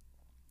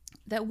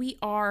 that we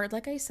are,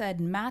 like I said,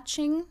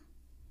 matching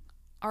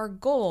our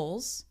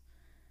goals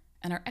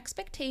and our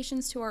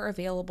expectations to our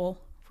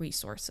available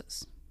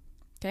resources.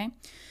 Okay?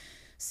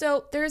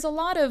 So there's a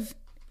lot of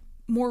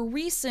more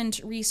recent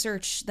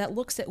research that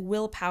looks at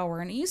willpower,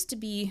 and we used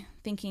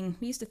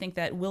to think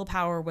that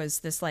willpower was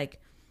this like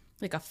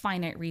a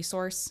finite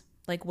resource.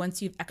 Like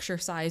once you've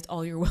exercised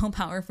all your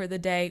willpower for the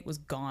day, it was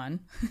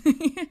gone.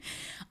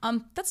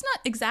 That's not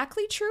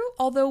exactly true,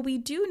 although we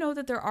do know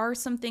that there are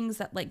some things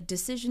that like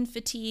decision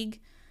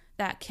fatigue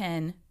that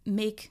can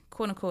make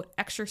quote unquote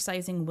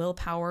exercising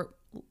willpower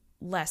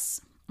less,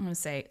 I'm going to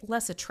say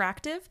less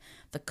attractive.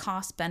 The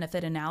cost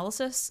benefit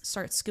analysis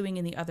starts skewing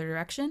in the other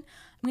direction.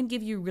 I'm going to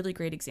give you a really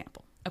great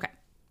example. Okay.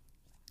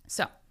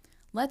 So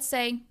let's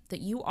say that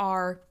you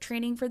are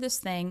training for this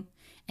thing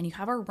and you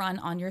have a run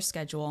on your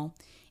schedule.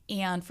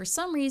 And for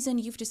some reason,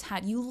 you've just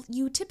had,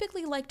 you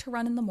typically like to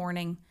run in the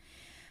morning,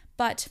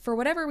 but for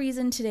whatever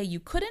reason today you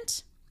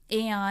couldn't,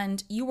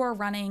 and you are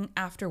running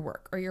after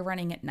work or you're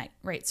running at night,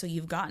 right? So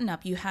you've gotten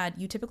up, you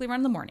typically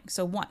run in the morning.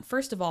 So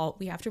first of all,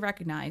 we have to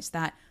recognize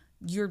that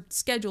your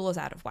schedule is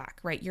out of whack,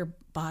 right? Your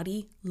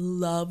body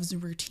loves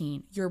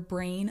routine. Your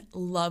brain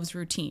loves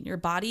routine. Your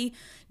body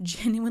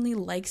genuinely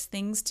likes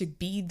things to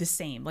be the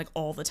same, like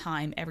all the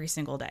time, every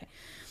single day.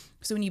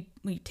 So when you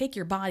take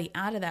your body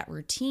out of that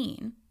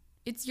routine,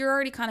 you're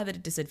already kind of at a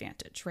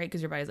disadvantage, right?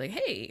 Because your body's like,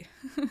 hey,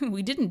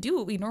 we didn't do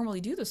what we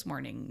normally do this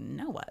morning.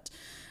 Now what?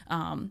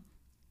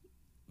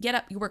 Get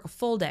up, you work a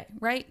full day,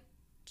 right?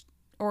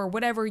 Or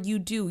whatever you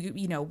do,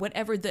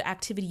 whatever the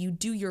activity you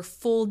do, your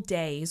full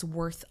day's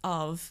worth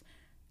of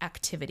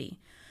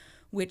activity,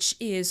 which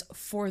is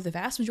for the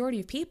vast majority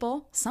of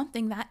people,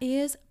 something that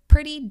is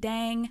pretty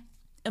dang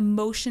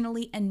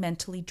emotionally and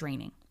mentally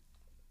draining.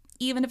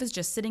 Even if it's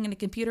just sitting in a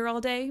computer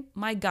all day,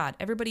 my God,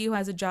 everybody who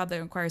has a job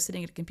that requires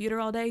sitting at a computer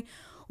all day,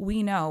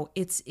 we know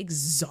it's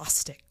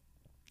exhausting.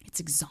 It's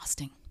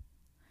exhausting.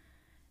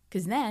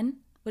 Because then,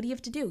 what do you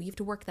have to do? You have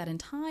to work that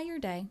entire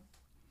day,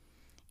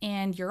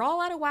 and you're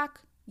all out of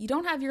whack. You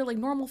don't have your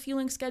normal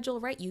fueling schedule,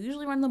 right? You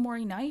usually run in the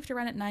morning. Now you have to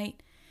run at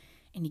night,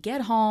 and you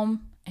get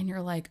home and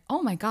you're like,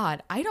 oh my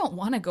God, I don't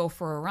want to go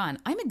for a run.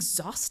 I'm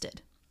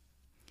exhausted.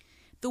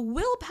 The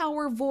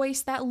willpower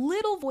voice, that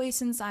little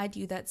voice inside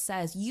you that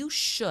says you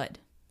should,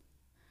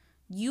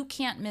 you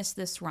can't miss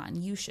this run.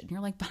 You should. And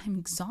you're like, but I'm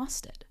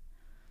exhausted.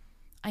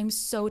 I'm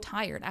so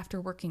tired after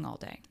working all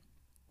day,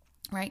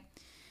 right?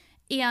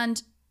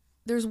 And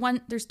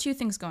there's two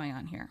things going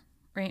on here,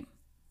 right?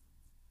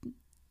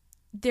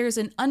 There's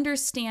an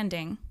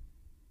understanding,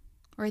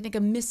 or I think a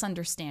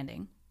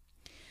misunderstanding,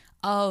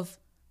 of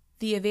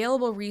the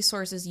available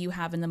resources you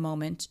have in the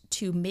moment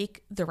to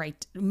make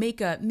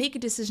a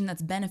decision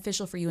that's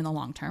beneficial for you in the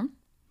long term.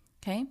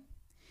 Okay.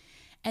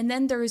 And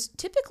then there's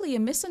typically a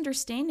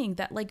misunderstanding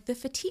that the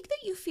fatigue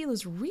that you feel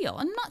is real.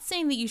 I'm not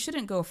saying that you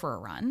shouldn't go for a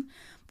run,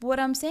 but what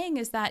I'm saying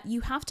is that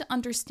you have to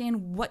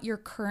understand what you're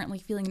currently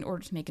feeling in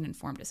order to make an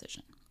informed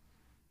decision.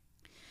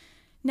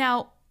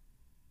 Now,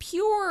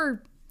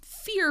 pure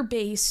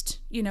fear-based,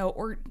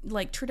 or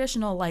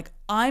traditional,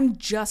 I'm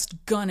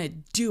just gonna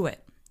do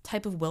it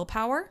type of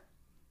willpower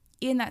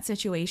in that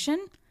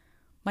situation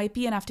might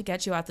be enough to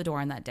get you out the door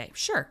on that day.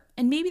 Sure.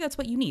 And maybe that's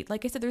what you need.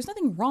 Like I said, there's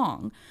nothing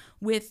wrong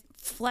with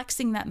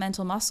flexing that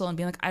mental muscle and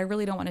being like, I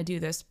really don't want to do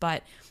this,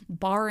 but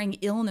barring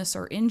illness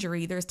or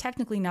injury, there's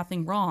technically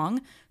nothing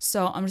wrong.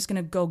 So I'm just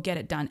going to go get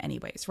it done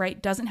anyways,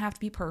 right? Doesn't have to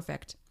be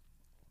perfect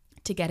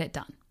to get it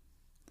done.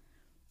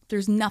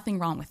 There's nothing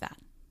wrong with that.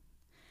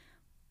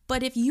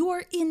 But if you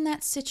are in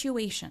that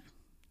situation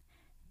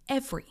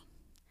every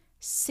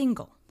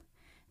single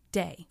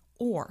day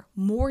or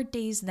more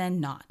days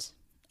than not,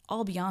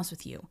 I'll be honest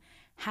with you,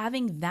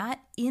 having that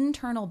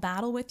internal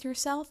battle with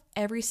yourself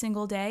every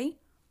single day,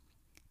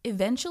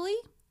 eventually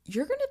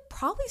you're going to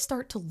probably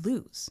start to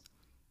lose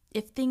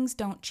if things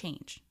don't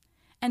change.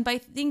 And by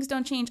things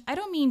don't change, I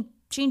don't mean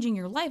changing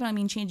your life. I don't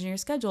mean changing your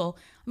schedule.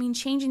 I mean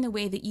changing the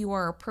way that you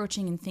are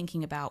approaching and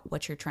thinking about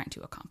what you're trying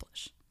to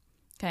accomplish.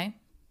 Okay?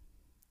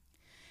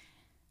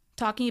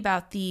 Talking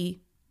about the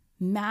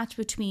match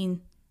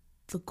between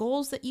the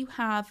goals that you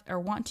have or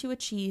want to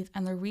achieve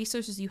and the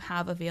resources you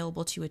have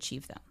available to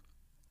achieve them.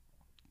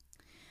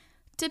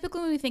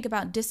 Typically, when we think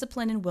about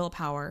discipline and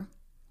willpower,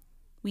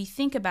 we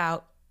think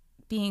about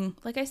being,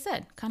 like I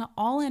said, kind of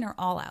all in or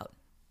all out.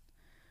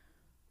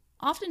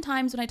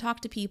 Oftentimes, when I talk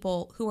to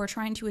people who are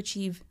trying to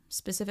achieve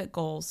specific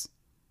goals,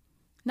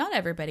 not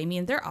everybody, I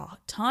mean, there are a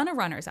ton of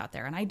runners out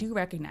there, and I do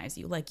recognize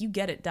you, you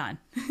get it done.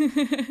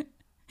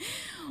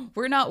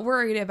 We're not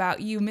worried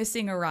about you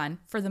missing a run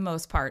for the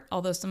most part,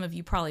 although some of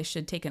you probably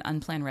should take an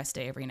unplanned rest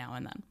day every now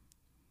and then.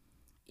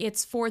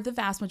 It's for the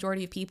vast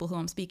majority of people who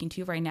I'm speaking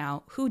to right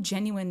now who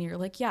genuinely are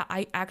like, yeah,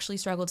 I actually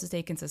struggle to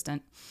stay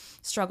consistent,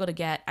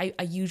 I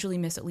usually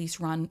miss at least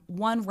one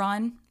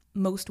run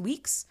most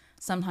weeks,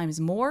 sometimes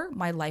more.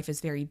 My life is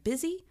very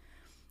busy.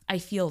 I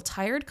feel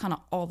tired kind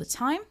of all the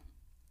time.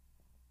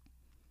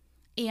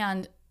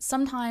 And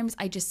sometimes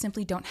I just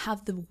simply don't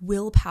have the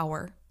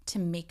willpower to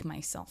make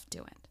myself do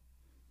it.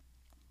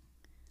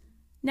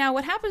 Now,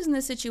 what happens in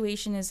this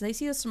situation is they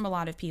see this from a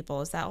lot of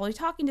people is that while you're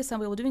talking to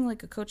somebody, we're doing a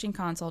coaching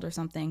consult or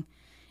something,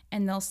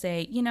 and they'll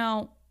say,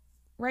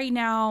 right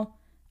now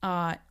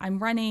I'm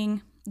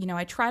running,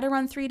 I try to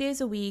run 3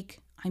 days a week.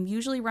 I'm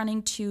usually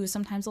running 2.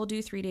 Sometimes I'll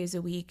do 3 days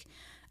a week.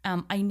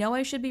 I know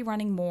I should be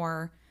running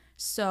more.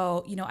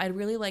 So, I'd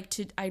really like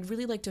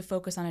to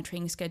focus on a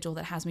training schedule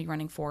that has me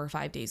running 4 or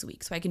 5 days a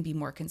week so I can be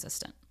more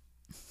consistent.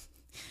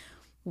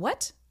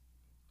 What?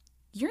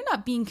 you're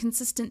not being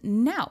consistent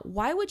now.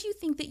 Why would you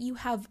think that you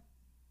have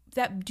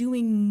that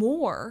doing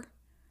more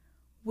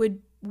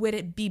would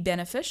it be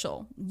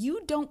beneficial?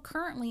 You don't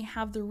currently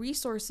have the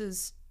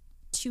resources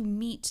to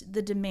meet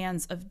the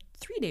demands of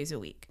 3 days a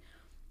week.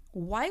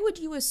 Why would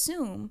you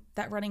assume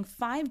that running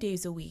 5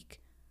 days a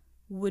week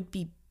would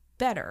be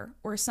better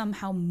or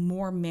somehow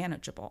more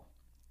manageable?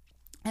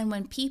 And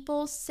when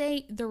people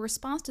say, the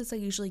responses I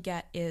usually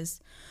get is,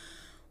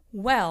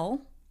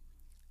 well,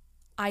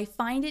 I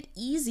find it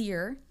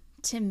easier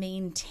to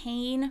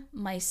maintain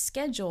my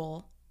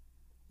schedule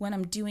when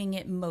I'm doing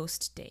it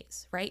most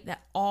days, right?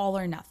 That all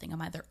or nothing.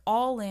 I'm either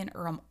all in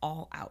or I'm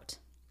all out,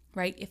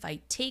 right? If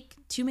I take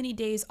too many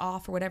days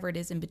off or whatever it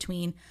is in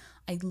between,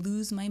 I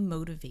lose my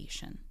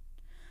motivation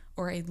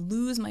or I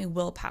lose my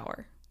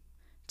willpower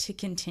to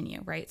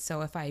continue, right?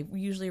 So if I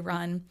usually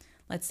run,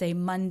 let's say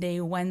Monday,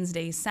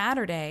 Wednesday,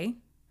 Saturday,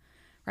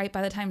 right?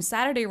 By the time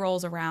Saturday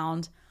rolls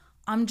around,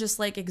 I'm just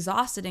like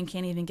exhausted and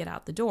can't even get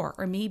out the door.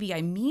 Or maybe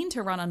I mean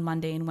to run on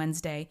Monday and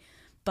Wednesday,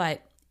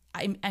 but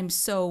I'm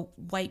so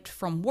wiped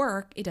from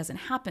work, it doesn't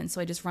happen.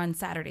 So I just run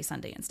Saturday,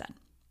 Sunday instead.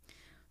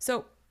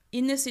 So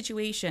in this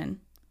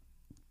situation,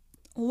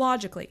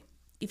 logically,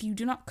 if you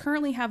do not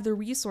currently have the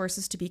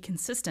resources to be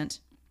consistent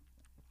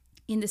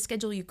in the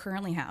schedule you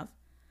currently have,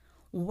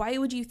 why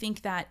would you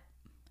think that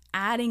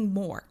adding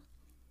more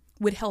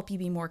would help you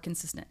be more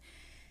consistent?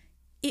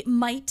 It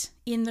might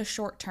in the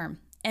short term.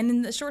 And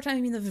in the short time,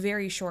 I mean the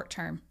very short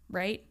term,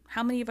 right?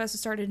 How many of us have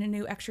started a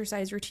new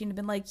exercise routine and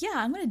been like, yeah,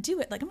 I'm going to do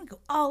it. Like, I'm going to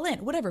go all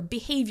in, whatever,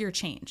 behavior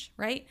change,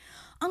 right?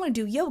 I'm going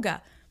to do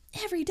yoga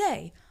every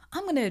day.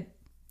 I'm going to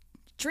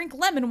drink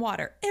lemon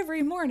water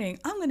every morning.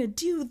 I'm going to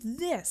do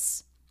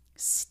this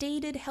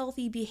stated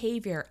healthy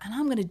behavior, and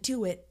I'm going to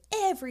do it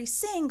every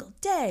single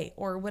day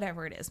or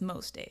whatever it is,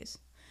 most days.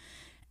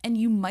 And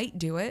you might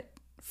do it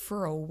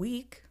for a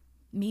week,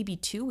 maybe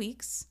 2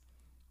 weeks.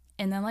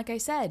 And then, like I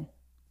said,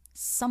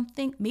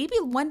 maybe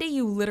one day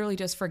you literally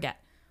just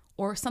forget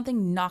or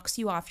something knocks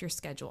you off your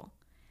schedule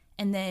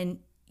and then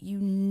you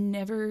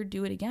never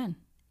do it again.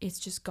 It's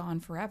just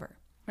gone forever,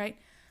 right?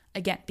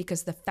 Again,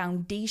 because the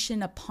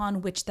foundation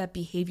upon which that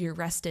behavior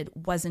rested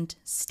wasn't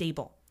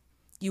stable.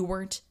 You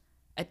weren't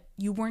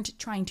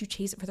trying to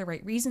chase it for the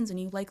right reasons, and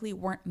you likely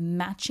weren't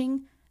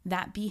matching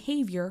that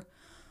behavior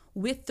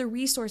with the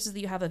resources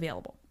that you have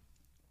available.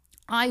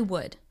 I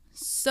would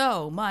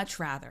so much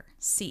rather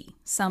see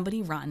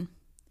somebody run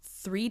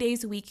 3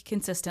 days a week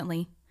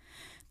consistently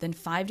than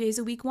 5 days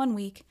a week one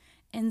week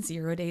and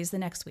 0 days the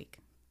next week.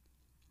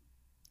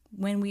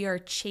 When we are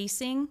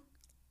chasing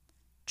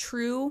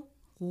true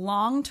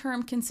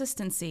long-term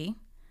consistency,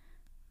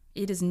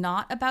 it is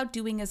not about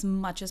doing as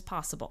much as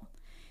possible.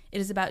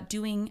 It is about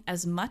doing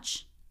as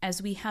much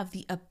as we have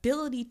the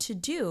ability to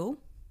do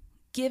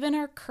given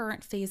our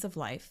current phase of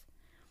life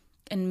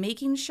and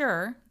making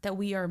sure that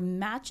we are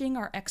matching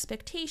our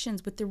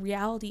expectations with the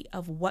reality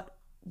of what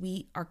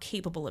we are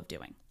capable of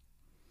doing.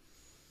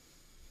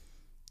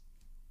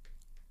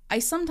 I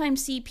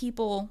sometimes see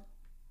people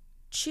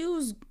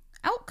choose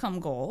outcome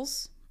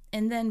goals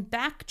and then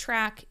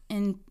backtrack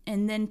and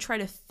then try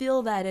to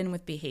fill that in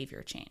with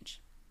behavior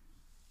change.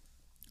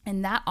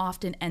 And that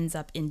often ends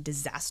up in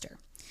disaster.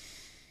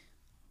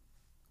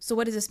 So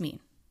what does this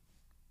mean?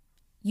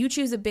 You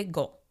choose a big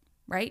goal,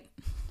 right?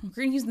 We're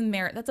going to use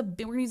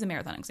the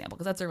marathon example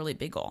because that's a really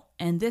big goal.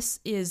 And this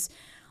is,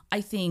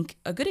 I think,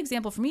 a good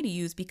example for me to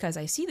use because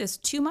I see this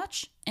too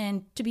much.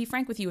 And to be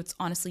frank with you, it's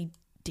honestly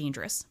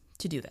dangerous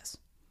to do this.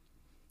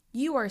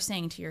 You are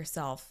saying to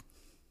yourself,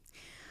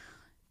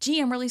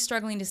 gee, I'm really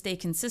struggling to stay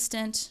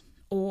consistent,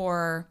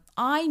 or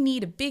I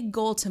need a big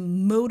goal to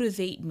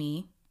motivate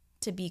me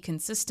to be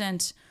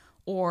consistent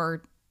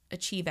or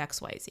achieve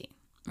XYZ,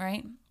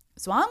 right?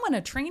 So I'm going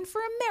to train for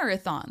a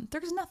marathon.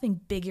 There's nothing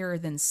bigger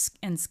and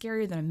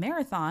scarier than a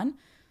marathon,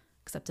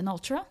 except an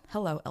ultra.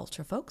 Hello,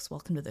 ultra folks.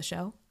 Welcome to the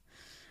show.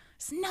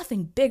 There's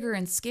nothing bigger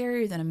and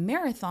scarier than a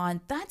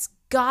marathon. That's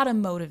got to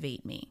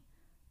motivate me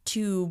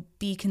to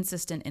be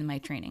consistent in my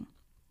training.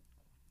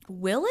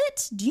 Will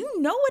it? Do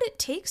you know what it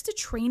takes to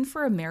train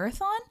for a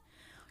marathon?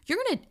 You're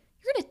gonna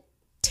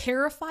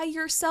terrify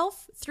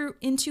yourself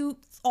into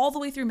all the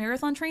way through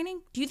marathon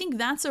training? Do you think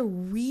that's a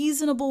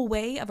reasonable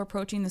way of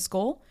approaching this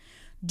goal?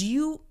 Do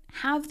you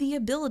have the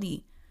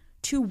ability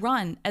to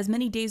run as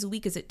many days a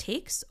week as it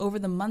takes over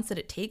the months that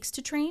it takes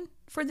to train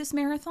for this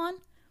marathon?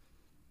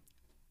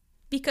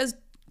 Because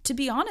to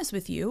be honest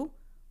with you,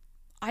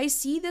 I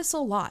see this a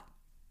lot.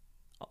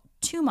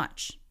 Too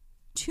much.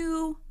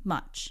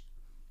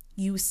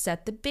 You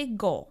set the big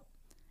goal,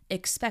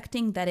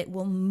 expecting that it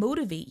will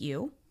motivate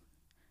you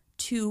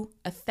to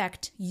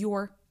affect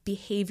your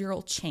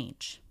behavioral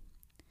change.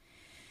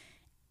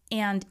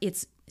 And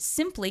it's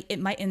simply,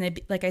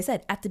 like I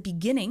said, at the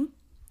beginning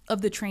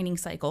of the training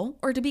cycle,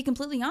 or to be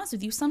completely honest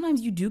with you,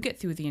 sometimes you do get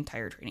through the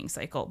entire training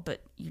cycle,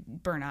 but you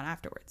burn out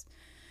afterwards.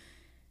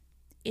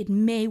 It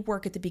may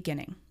work at the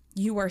beginning.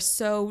 You are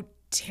so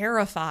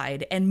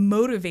terrified and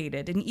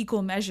motivated in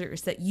equal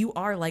measures that you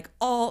are like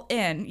all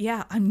in.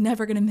 Yeah, I'm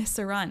never going to miss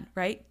a run,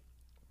 right?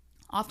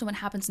 Often what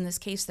happens in this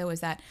case, though, is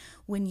that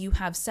when you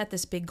have set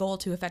this big goal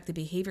to affect the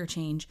behavior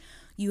change,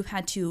 you've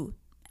had to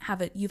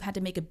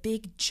make a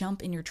big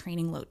jump in your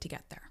training load to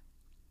get there,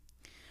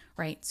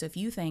 right? So if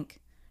you think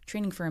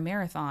training for a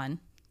marathon,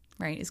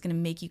 right, is going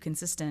to make you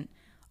consistent,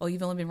 oh,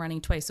 you've only been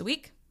running twice a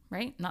week,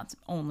 right? Not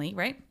only,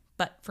 right?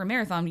 But for a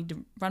marathon, you need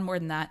to run more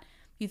than that.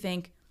 You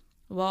think,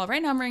 well,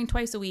 right now I'm running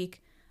twice a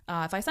week.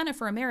 If I sign up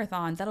for a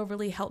marathon, that'll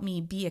really help me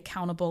be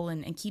accountable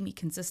and keep me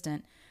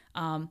consistent.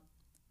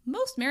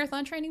 Most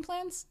marathon training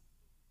plans,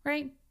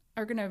 right,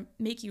 are going to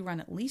make you run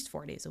at least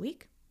 4 days a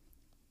week,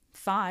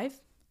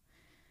 5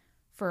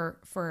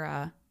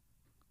 for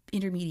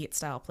intermediate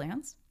style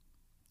plans,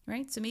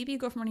 right? So maybe you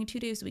go from running 2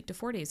 days a week to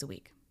 4 days a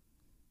week.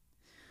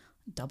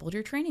 Doubled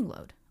your training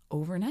load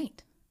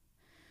overnight.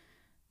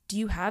 Do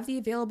you have the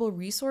available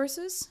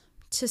resources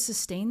to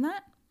sustain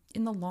that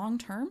in the long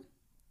term?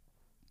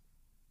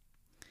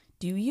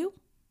 Do you?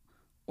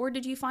 Or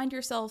did you find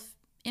yourself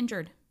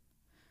injured,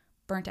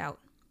 burnt out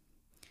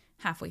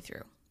halfway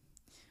through?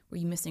 Were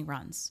you missing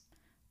runs?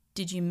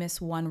 Did you miss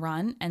one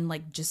run and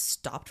just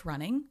stopped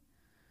running?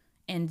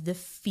 And the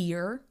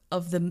fear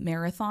of the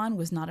marathon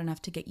was not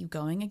enough to get you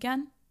going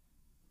again?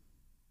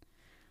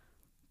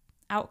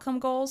 Outcome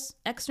goals,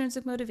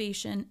 extrinsic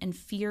motivation, and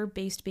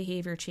fear-based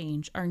behavior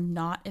change are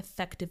not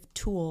effective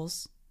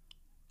tools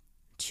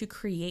to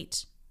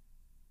create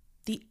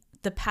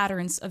the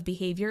patterns of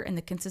behavior and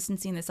the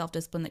consistency and the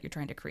self-discipline that you're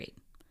trying to create.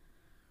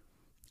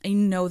 I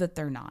know that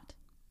they're not.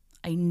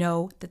 I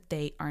know that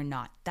they are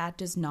not. That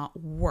does not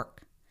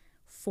work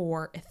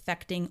for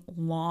affecting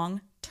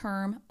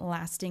long-term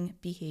lasting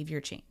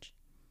behavior change.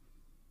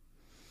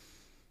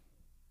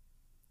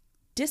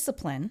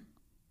 Discipline,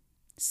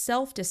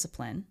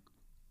 self-discipline,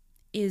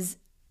 is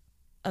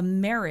a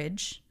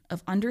marriage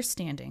of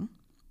understanding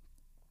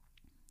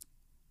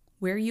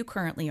where you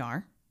currently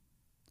are,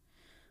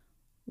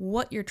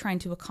 what you're trying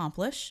to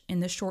accomplish in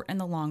the short and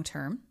the long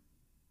term,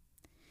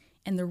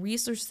 and the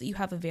resources that you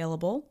have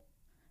available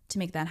to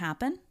make that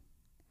happen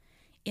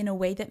in a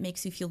way that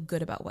makes you feel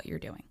good about what you're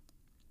doing.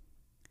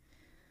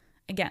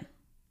 Again,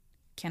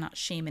 cannot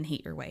shame and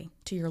hate your way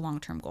to your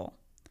long-term goal.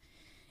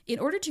 In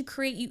order to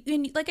create you,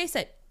 and like I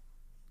said,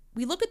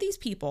 we look at these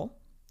people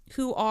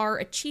who are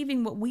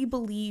achieving what we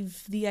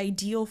believe the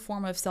ideal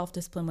form of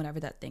self-discipline, whatever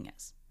that thing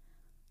is.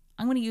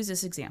 I'm going to use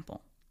this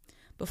example.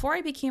 Before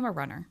I became a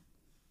runner,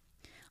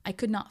 I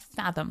could not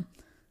fathom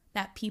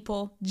that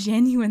people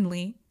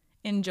genuinely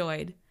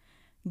enjoyed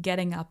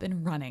getting up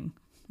and running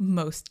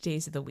most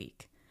days of the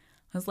week.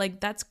 I was like,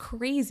 that's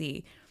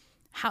crazy.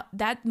 How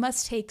that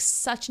must take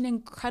such an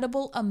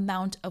incredible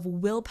amount of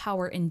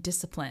willpower and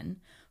discipline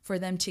for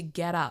them to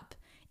get up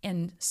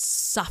and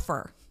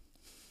suffer,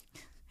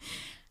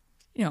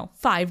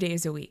 5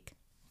 days a week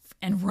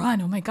and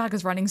run. Oh my God,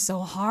 because running's so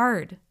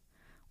hard.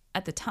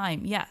 At the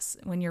time, yes,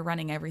 when you're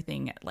running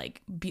everything at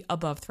be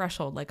above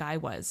threshold, like I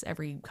was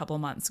every couple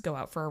of months, go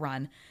out for a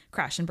run,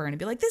 crash and burn and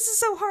be like, this is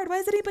so hard. Why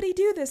does anybody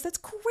do this? That's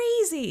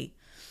crazy.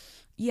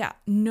 Yeah,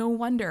 no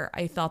wonder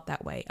I felt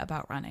that way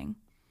about running.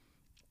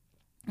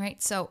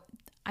 Right? So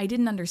I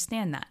didn't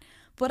understand that.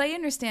 What I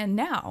understand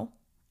now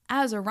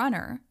as a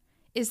runner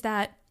is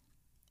that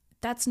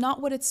that's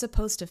not what it's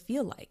supposed to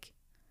feel like.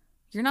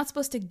 You're not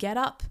supposed to get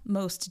up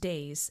most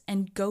days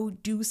and go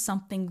do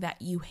something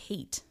that you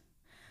hate.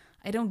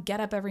 I don't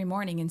get up every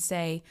morning and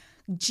say,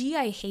 gee,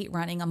 I hate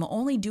running. I'm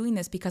only doing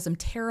this because I'm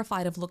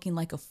terrified of looking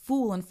like a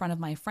fool in front of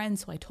my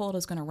friends who I told I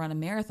was going to run a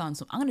marathon,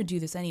 so I'm going to do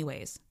this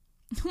anyways.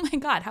 Oh my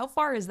God, how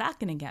far is that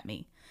going to get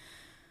me?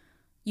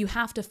 You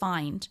have to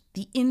find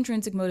the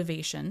intrinsic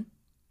motivation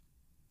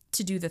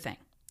to do the thing.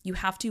 You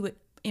have to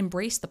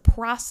embrace the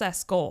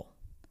process goal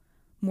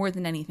more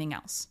than anything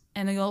else.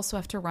 And you also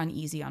have to run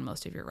easy on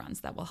most of your runs.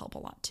 That will help a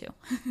lot too.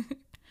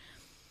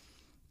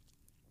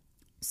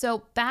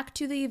 So back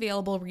to the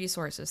available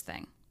resources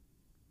thing,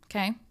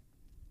 okay?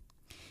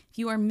 If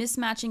you are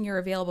mismatching your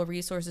available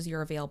resources,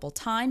 your available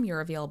time,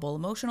 your available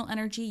emotional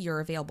energy, your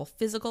available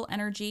physical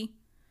energy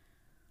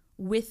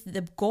with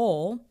the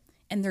goal,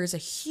 and there's a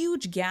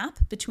huge gap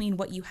between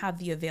what you have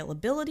the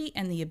availability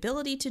and the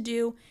ability to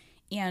do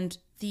and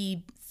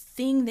the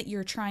thing that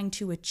you're trying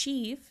to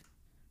achieve,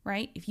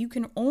 right? If you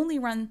can only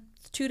run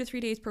 2 to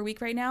 3 days per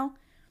week right now,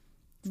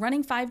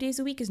 running 5 days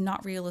a week is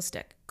not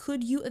realistic.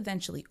 Could you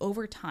eventually,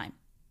 over time,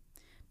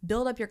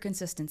 build up your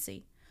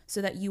consistency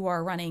so that you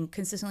are running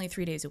consistently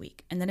 3 days a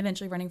week and then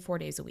eventually running 4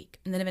 days a week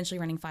and then eventually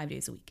running 5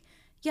 days a week?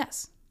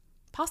 Yes,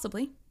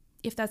 possibly,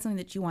 if that's something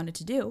that you wanted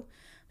to do.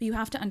 But you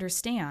have to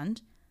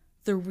understand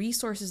the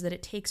resources that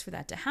it takes for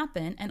that to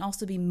happen and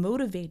also be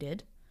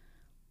motivated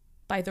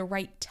by the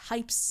right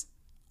types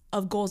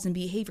of goals and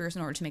behaviors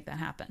in order to make that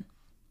happen.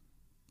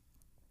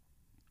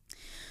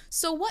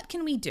 So what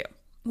can we do?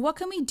 What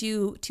can we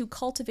do to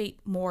cultivate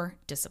more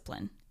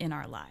discipline in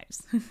our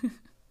lives?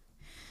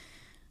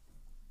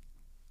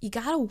 You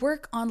got to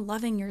work on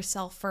loving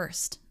yourself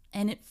first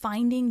and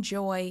finding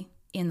joy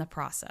in the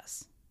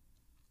process.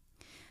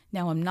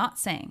 Now, I'm not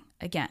saying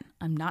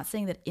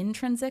that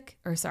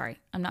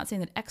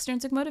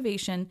extrinsic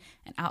motivation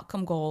and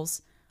outcome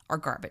goals are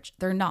garbage.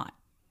 They're not.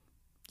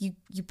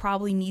 You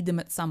probably need them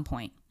at some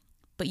point,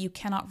 but you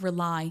cannot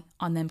rely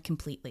on them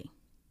completely.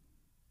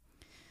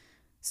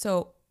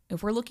 So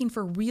if we're looking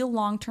for real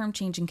long-term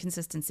change and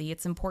consistency,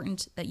 it's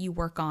important that you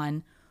work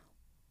on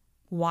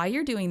why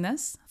you're doing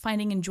this,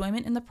 finding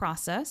enjoyment in the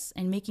process,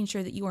 and making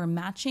sure that you are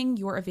matching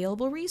your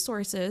available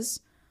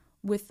resources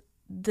with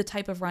the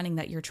type of running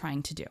that you're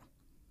trying to do.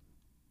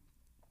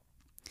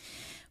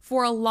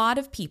 For a lot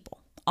of people,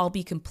 I'll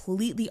be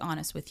completely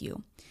honest with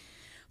you.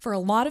 For a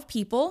lot of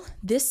people,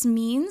 this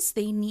means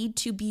they need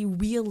to be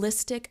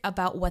realistic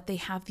about what they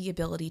have the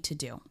ability to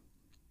do.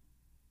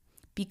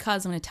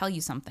 Because I'm going to tell you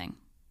something.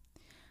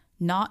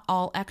 Not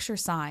all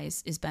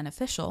exercise is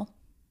beneficial.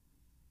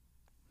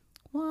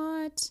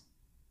 What?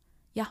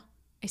 Yeah,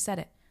 I said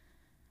it.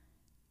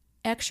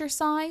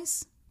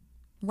 Exercise,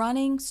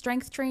 running,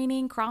 strength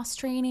training, cross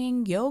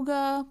training,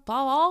 yoga,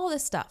 all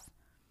this stuff.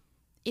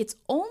 It's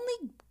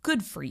only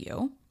good for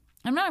you.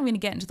 I'm not even going to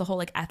get into the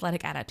whole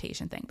athletic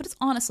adaptation thing, but it's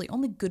honestly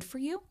only good for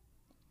you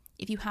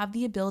if you have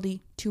the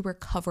ability to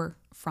recover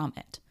from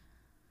it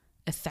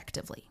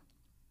effectively.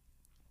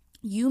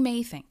 You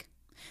may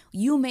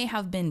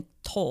have been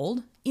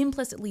told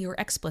implicitly or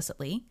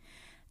explicitly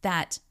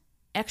that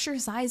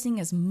exercising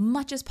as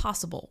much as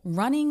possible,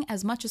 running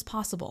as much as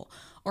possible,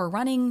 or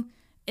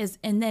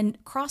and then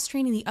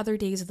cross-training the other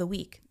days of the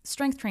week,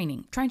 strength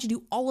training, trying to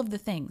do all of the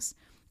things,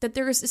 that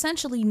there is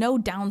essentially no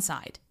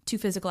downside to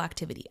physical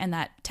activity, and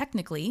that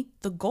technically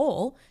the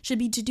goal should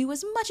be to do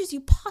as much as you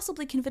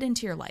possibly can fit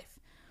into your life.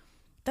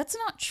 That's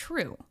not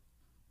true.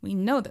 We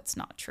know that's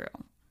not true.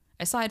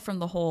 Aside from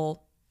the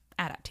whole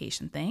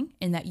adaptation thing,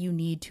 in that you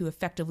need to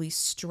effectively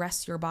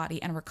stress your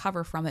body and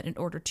recover from it in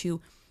order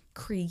to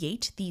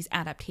create these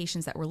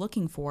adaptations that we're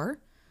looking for.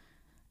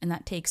 And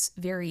that takes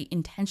very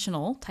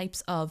intentional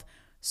types of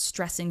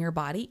stressing your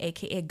body,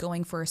 aka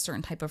going for a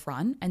certain type of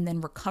run and then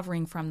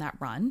recovering from that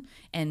run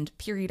and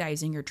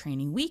periodizing your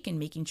training week and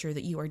making sure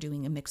that you are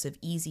doing a mix of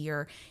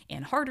easier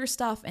and harder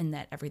stuff and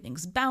that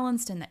everything's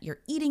balanced and that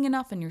you're eating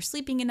enough and you're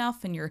sleeping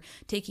enough and you're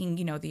taking,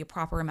 the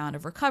proper amount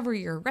of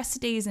recovery or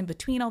rest days in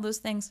between all those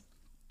things,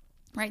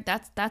 right?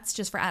 That's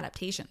just for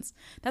adaptations.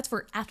 That's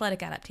for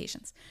athletic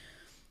adaptations.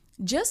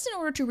 Just in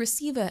order to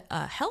receive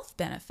a health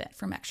benefit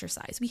from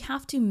exercise, we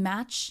have to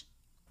match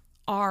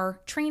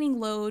our training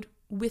load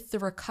with the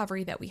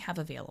recovery that we have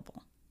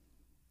available.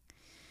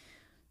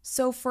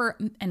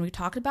 And we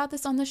talked about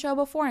this on the show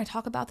before, and I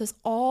talk about this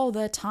all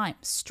the time.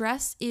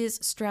 Stress is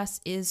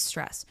stress is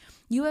stress.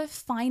 You have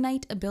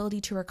finite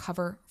ability to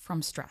recover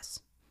from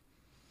stress.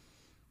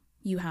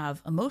 You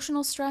have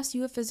emotional stress,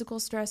 you have physical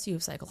stress, you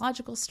have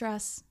psychological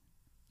stress.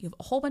 You have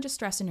a whole bunch of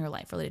stress in your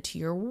life related to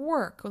your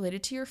work,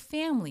 related to your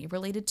family,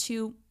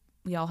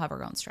 we all have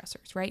our own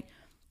stressors, right?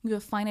 You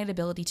have finite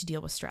ability to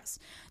deal with stress.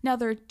 Now,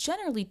 there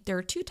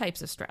are two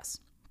types of stress.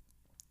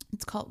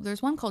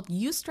 There's one called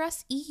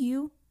eustress,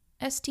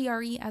 eustress,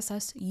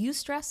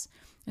 eustress.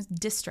 There's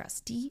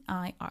distress,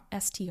 distress,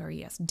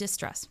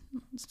 distress.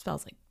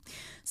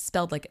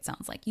 Spelled like it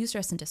sounds like,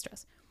 eustress and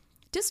distress.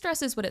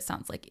 Distress is what it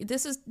sounds like.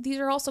 These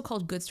are also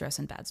called good stress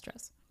and bad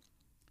stress.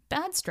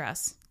 Bad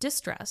stress,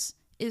 distress,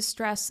 is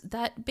stress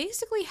that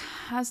basically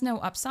has no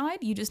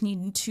upside. You just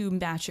need to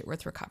match it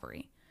with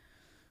recovery.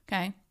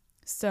 Okay?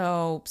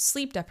 So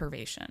sleep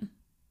deprivation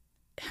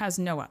has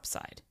no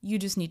upside. You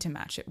just need to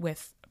match it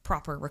with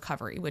proper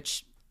recovery,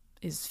 which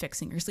is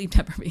fixing your sleep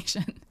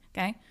deprivation.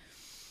 Okay?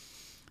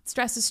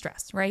 Stress is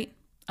stress, right?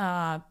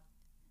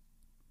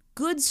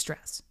 Good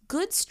stress.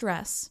 Good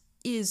stress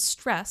is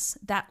stress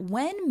that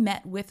when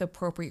met with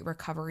appropriate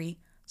recovery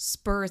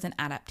spurs an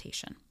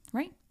adaptation,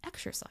 right?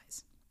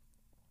 Exercise.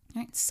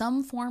 Right?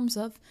 Some forms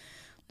of,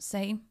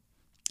 say,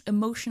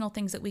 emotional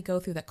things that we go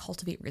through that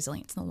cultivate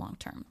resilience in the long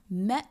term,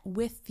 met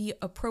with the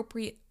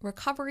appropriate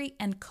recovery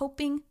and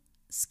coping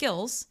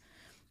skills,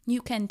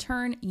 you can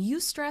turn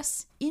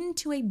eustress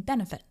into a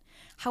benefit.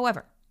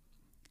 However,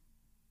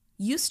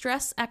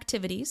 eustress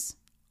activities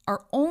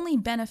are only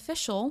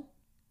beneficial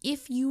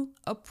if you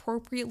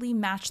appropriately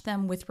match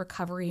them with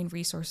recovery and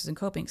resources and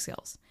coping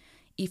skills.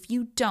 If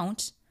you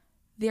don't,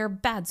 they're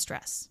bad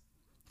stress.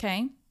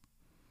 Okay?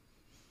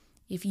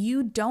 If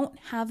you don't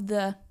have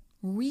the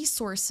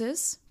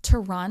resources to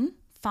run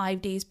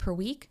 5 days per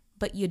week,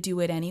 but you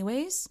do it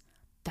anyways,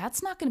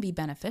 that's not going to be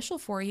beneficial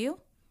for you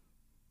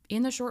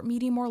in the short,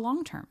 medium, or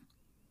long term.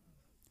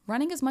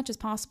 Running as much as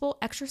possible,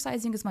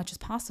 exercising as much as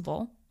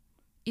possible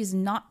is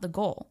not the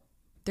goal.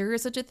 There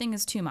is such a thing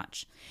as too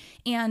much.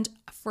 And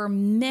for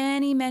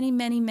many, many,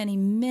 many, many,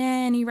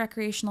 many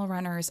recreational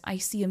runners, I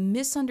see a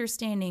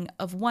misunderstanding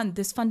of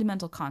this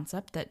fundamental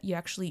concept that you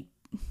actually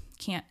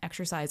can't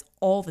exercise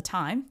all the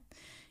time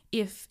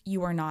if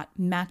you are not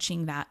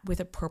matching that with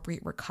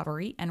appropriate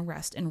recovery and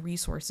rest and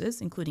resources,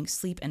 including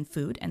sleep and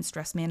food and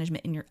stress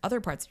management in your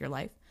other parts of your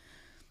life.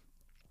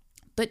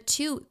 But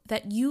two,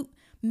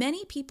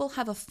 many people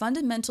have a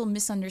fundamental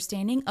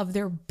misunderstanding of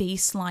their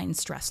baseline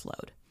stress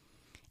load.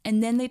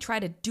 And then they try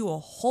to do a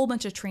whole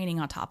bunch of training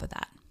on top of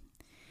that.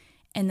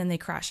 And then they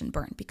crash and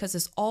burn because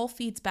this all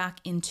feeds back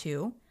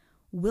into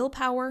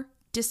willpower,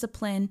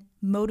 discipline,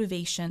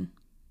 motivation,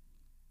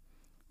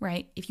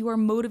 right? If you are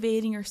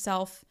motivating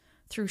yourself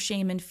through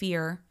shame and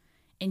fear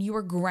and you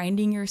are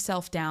grinding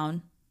yourself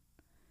down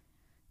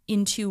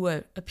into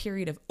a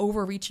period of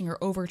overreaching or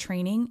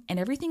overtraining and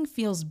everything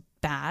feels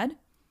bad,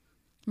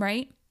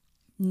 right?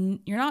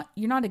 You're not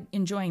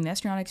enjoying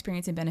this. You're not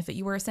experiencing benefit.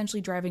 You are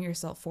essentially driving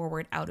yourself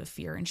forward out of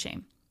fear and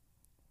shame.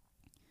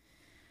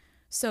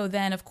 So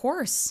then, of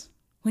course,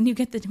 when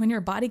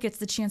your body gets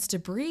the chance to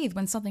breathe,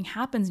 when something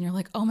happens and you're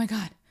like, oh my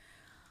God,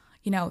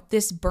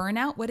 this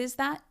burnout, what is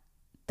that?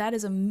 That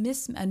is a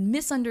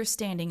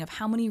misunderstanding of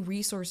how many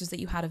resources that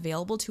you had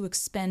available to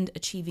expend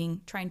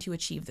trying to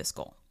achieve this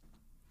goal.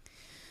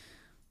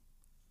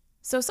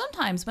 So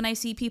sometimes when I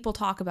see people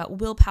talk about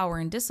willpower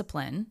and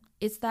discipline,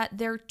 it's that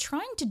they're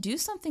trying to do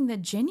something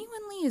that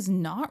genuinely is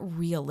not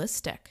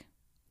realistic.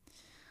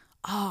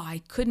 Oh,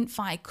 I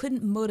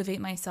couldn't motivate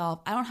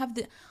myself.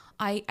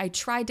 I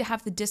tried to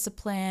have the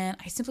discipline.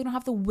 I simply don't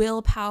have the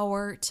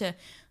willpower to.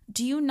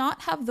 Do you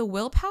not have the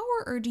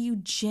willpower, or do you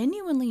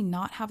genuinely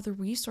not have the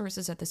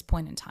resources at this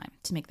point in time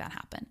to make that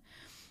happen?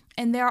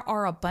 And there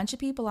are a bunch of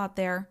people out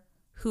there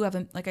who have,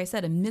 like I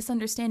said, a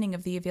misunderstanding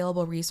of the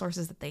available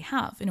resources that they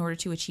have in order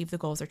to achieve the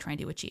goals they're trying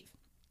to achieve.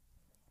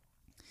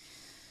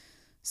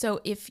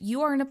 So if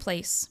you are in a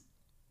place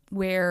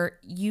where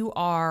you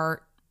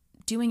are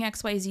doing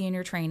XYZ in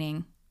your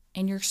training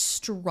and you're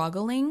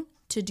struggling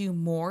to do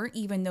more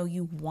even though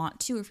you want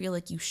to or feel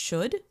like you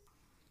should,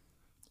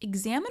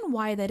 examine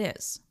why that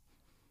is.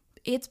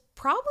 It's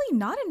probably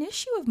not an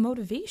issue of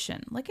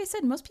motivation. Like I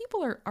said, most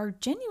people are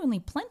genuinely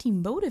plenty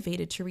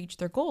motivated to reach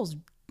their goals,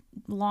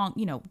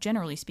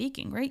 generally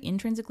speaking, right?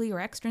 Intrinsically or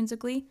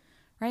extrinsically,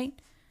 right?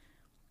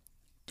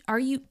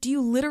 Do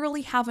you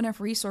literally have enough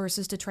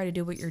resources to try to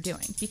do what you're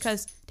doing?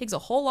 Because it takes a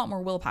whole lot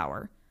more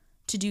willpower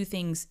to do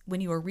things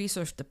when you are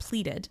resource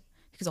depleted.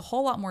 It takes a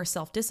whole lot more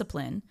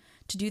self-discipline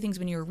to do things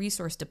when you are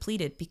resource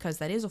depleted, because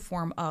that is a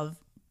form of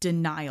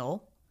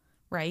denial,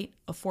 right?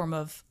 A form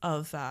of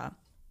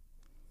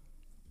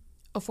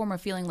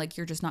feeling like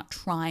you're just not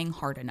trying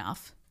hard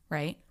enough,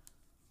 right?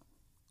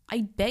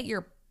 I bet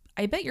you're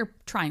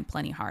trying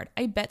plenty hard.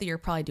 I bet that you're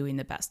probably doing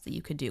the best that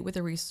you could do with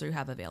the resources you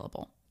have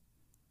available.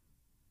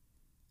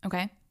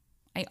 Okay?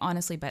 I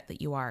honestly bet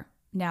that you are.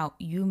 Now,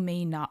 you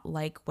may not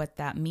like what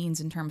that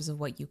means in terms of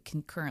what you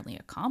can currently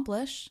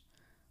accomplish,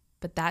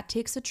 but that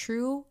takes a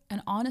true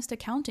and honest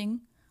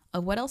accounting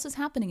of what else is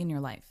happening in your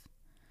life.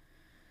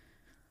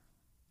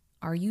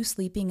 Are you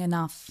sleeping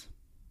enough?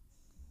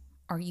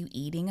 Are you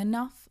eating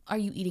enough? Are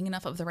you eating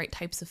enough of the right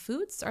types of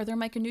foods? Are there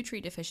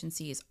micronutrient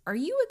deficiencies? Are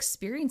you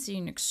experiencing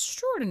an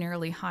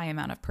extraordinarily high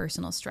amount of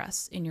personal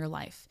stress in your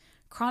life,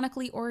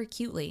 chronically or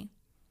acutely?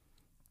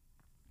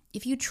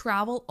 If you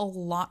travel a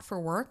lot for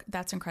work,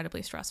 that's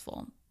incredibly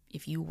stressful.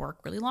 If you work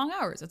really long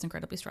hours, that's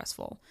incredibly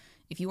stressful.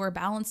 If you are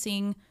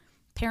balancing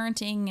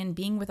parenting and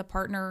being with a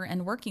partner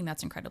and working,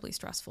 that's incredibly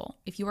stressful.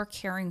 If you are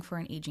caring for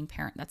an aging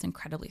parent, that's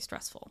incredibly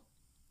stressful.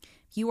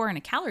 If you are in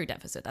a calorie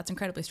deficit, that's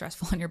incredibly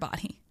stressful on your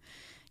body.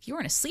 If you are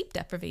in a sleep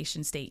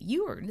deprivation state,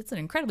 it's an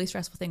incredibly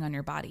stressful thing on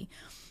your body.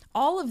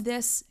 All of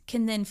this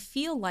can then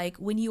feel like,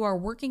 when you are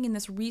working in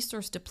this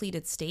resource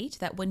depleted state,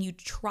 that when you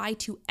try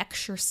to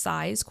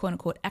exercise, quote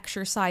unquote,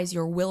 exercise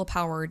your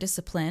willpower or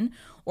discipline,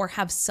 or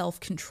have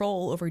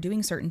self-control over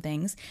doing certain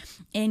things,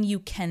 and you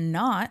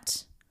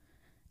cannot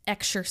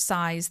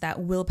exercise that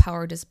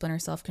willpower, discipline, or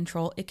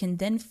self-control, it can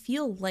then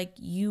feel like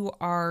you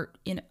are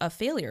in a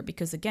failure,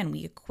 because again,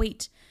 we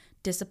equate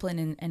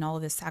discipline and all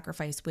of this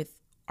sacrifice with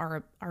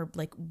our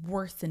like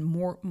worth and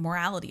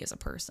morality as a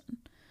person,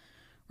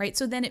 right?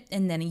 So then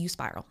you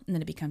spiral, and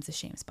then it becomes a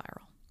shame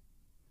spiral.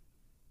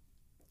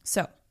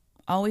 So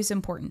always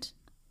important.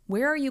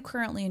 Where are you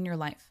currently in your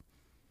life?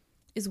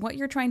 Is what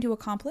you're trying to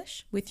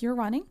accomplish with your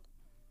running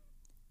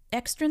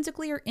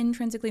extrinsically or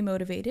intrinsically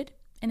motivated,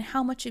 and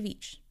how much of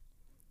each?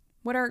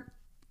 What are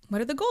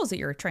the goals that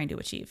you're trying to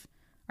achieve?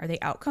 Are they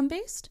outcome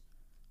based?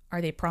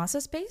 Are they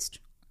process based?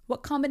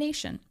 What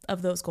combination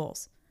of those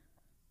goals?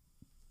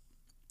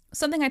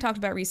 Something I talked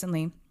about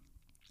recently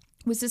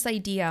was this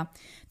idea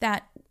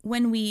that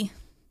when we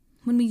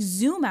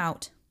zoom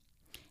out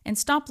and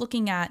stop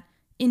looking at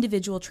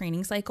individual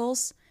training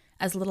cycles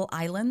as little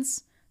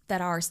islands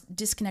that are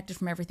disconnected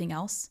from everything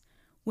else,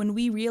 when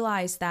we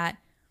realize that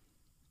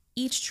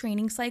each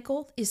training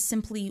cycle is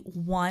simply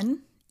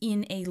one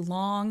in a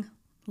long,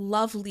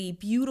 lovely,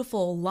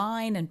 beautiful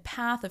line and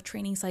path of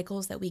training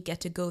cycles that we get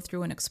to go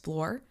through and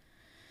explore,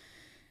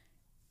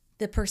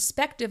 the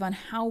perspective on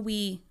how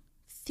we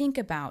think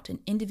about an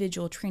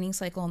individual training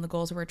cycle and the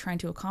goals that we're trying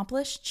to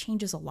accomplish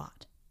changes a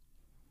lot.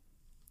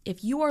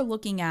 If you are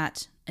looking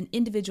at an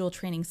individual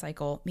training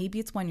cycle, maybe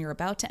it's one you're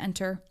about to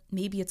enter,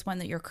 maybe it's one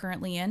that you're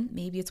currently in,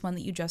 maybe it's one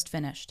that you just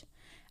finished,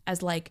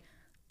 as like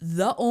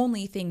the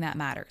only thing that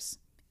matters.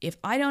 If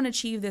I don't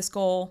achieve this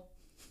goal,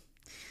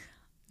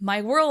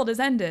 my world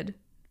is ended,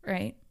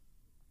 right?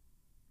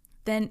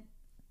 Then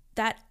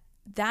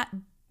that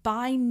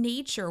by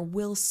nature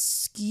will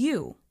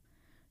skew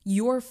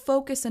your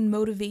focus and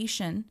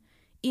motivation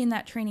in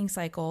that training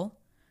cycle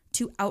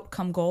to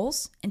outcome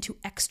goals and to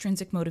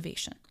extrinsic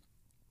motivation.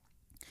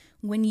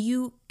 When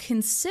you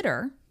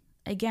consider,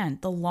 again,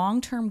 the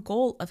long-term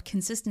goal of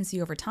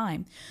consistency over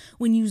time,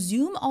 when you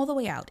zoom all the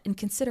way out and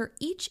consider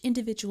each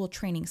individual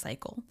training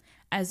cycle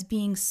as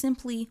being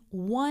simply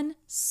one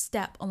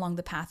step along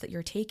the path that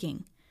you're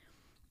taking,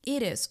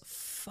 it is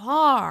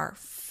far,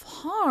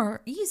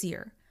 far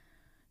easier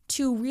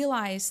to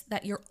realize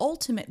that your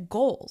ultimate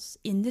goals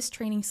in this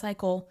training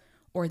cycle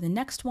or the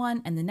next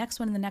one and the next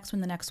one and the next one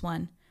and the next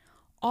one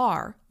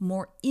are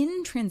more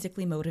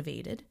intrinsically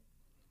motivated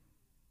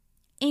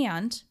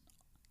and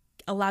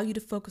allow you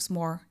to focus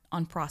more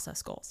on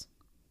process goals.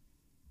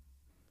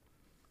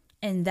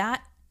 And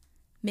that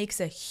makes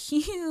a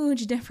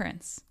huge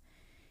difference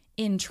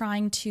in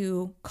trying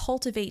to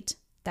cultivate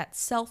that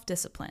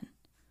self-discipline,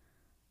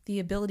 the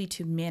ability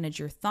to manage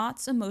your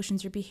thoughts,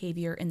 emotions, or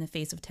behavior in the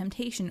face of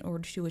temptation in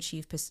order to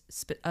achieve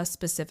a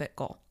specific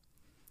goal.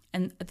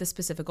 And the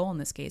specific goal in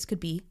this case could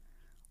be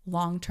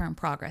long-term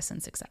progress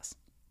and success.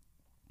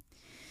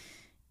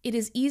 It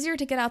is easier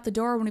to get out the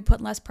door when we put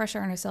less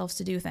pressure on ourselves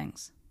to do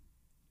things,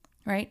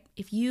 right?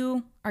 If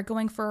you are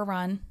going for a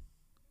run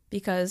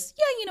because,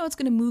 it's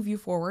going to move you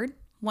forward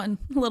one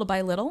little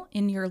by little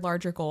in your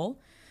larger goal,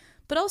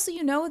 but also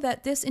you know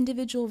that this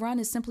individual run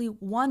is simply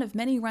one of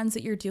many runs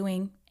that you're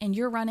doing, and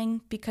you're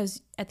running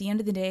because at the end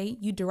of the day,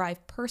 you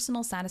derive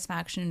personal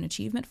satisfaction and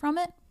achievement from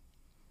it.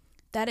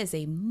 That is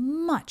a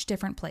much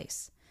different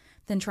place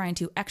than trying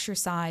to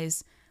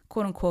exercise,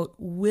 quote unquote,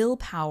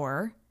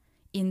 willpower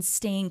in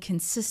staying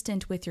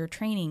consistent with your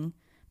training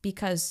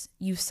because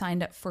you've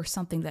signed up for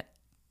something that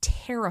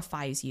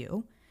terrifies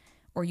you,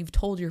 or you've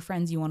told your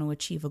friends you want to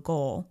achieve a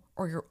goal,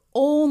 or you're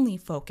only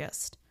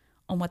focused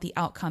on what the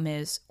outcome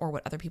is or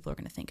what other people are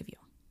going to think of you.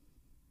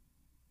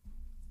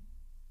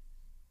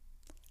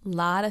 A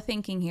lot of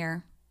thinking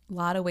here, a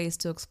lot of ways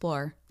to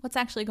explore what's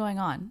actually going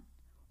on.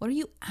 What are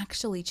you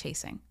actually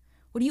chasing?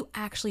 What are you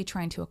actually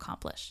trying to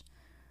accomplish?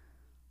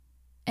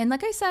 And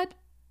like I said,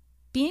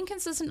 being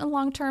consistent in the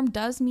long term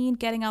does mean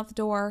getting out the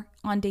door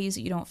on days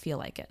that you don't feel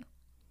like it.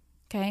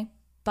 Okay?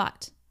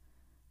 But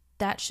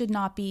that should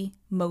not be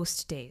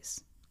most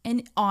days.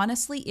 And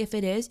honestly, if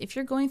it is, if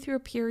you're going through a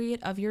period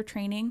of your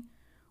training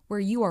where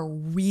you are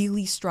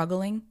really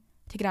struggling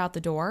to get out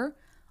the door,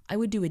 I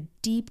would do a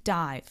deep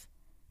dive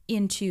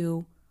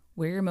into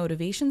where your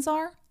motivations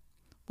are,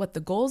 what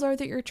the goals are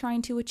that you're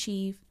trying to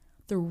achieve,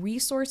 the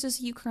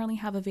resources you currently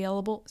have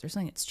available. Is there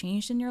something that's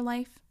changed in your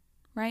life,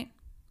 right?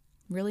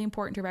 Really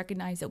important to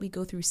recognize that we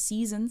go through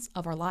seasons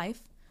of our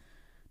life,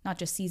 not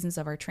just seasons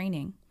of our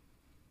training.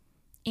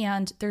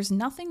 And there's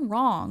nothing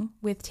wrong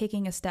with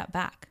taking a step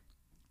back.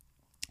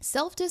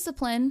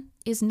 Self-discipline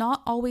is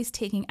not always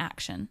taking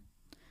action.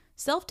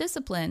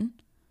 Self-discipline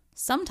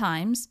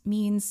sometimes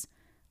means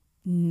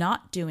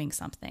not doing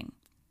something.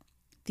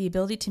 The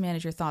ability to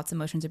manage your thoughts,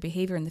 emotions, or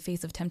behavior in the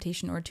face of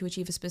temptation in order to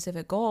achieve a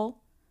specific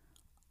goal.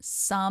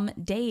 Some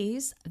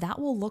days that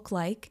will look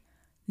like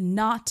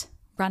not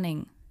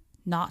running,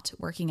 not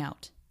working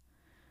out.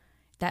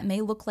 That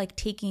may look like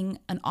taking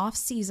an off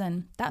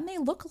season. That may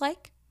look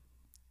like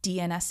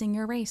DNSing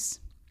your race,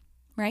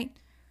 right?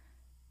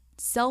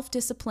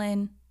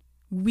 Self-discipline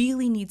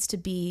really needs to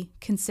be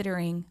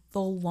considering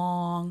the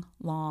long,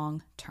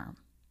 long term.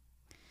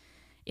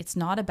 It's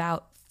not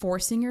about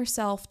forcing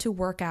yourself to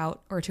work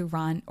out or to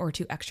run or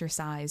to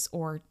exercise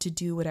or to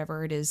do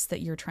whatever it is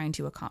that you're trying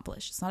to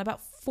accomplish. It's not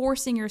about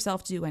forcing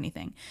yourself to do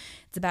anything.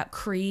 It's about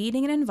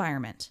creating an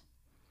environment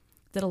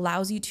that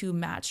allows you to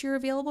match your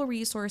available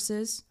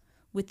resources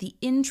with the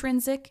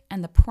intrinsic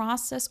and the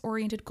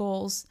process-oriented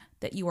goals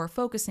that you are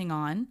focusing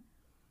on.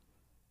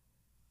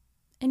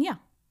 And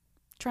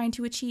trying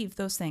to achieve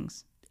those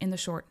things in the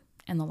short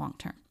and the long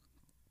term.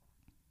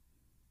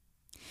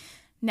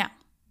 Now,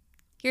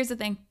 here's the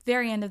thing,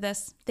 very end of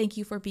this. Thank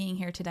you for being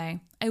here today.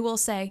 I will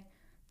say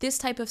this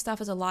type of stuff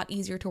is a lot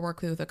easier to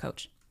work with a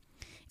coach.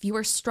 If you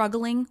are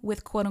struggling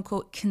with quote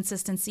unquote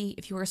consistency,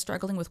 if you are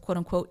struggling with quote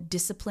unquote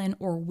discipline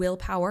or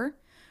willpower,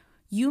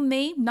 you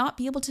may not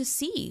be able to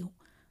see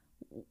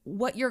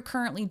what you're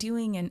currently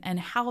doing and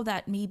how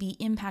that may be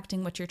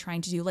impacting what you're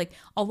trying to do. Like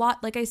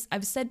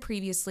I've said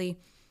previously,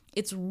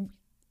 it's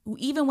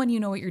even when you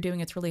know what you're doing,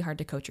 it's really hard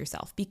to coach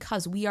yourself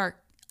because we are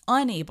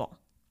unable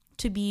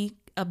to be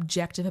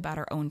objective about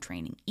our own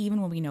training,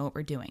 even when we know what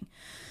we're doing.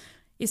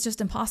 It's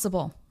just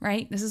impossible,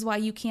 right? This is why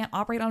you can't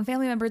operate on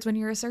family members when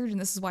you're a surgeon.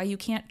 This is why you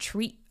can't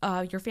treat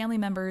your family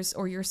members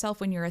or yourself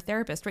when you're a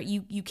therapist, right?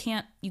 You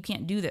can't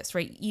do this,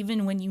 right?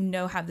 Even when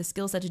you have the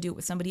skill set to do it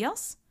with somebody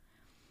else,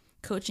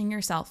 coaching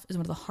yourself is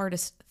one of the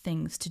hardest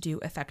things to do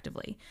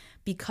effectively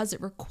because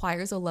it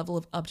requires a level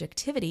of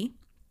objectivity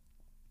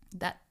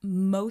that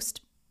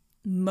most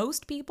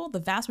people, the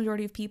vast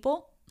majority of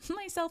people,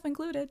 myself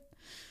included,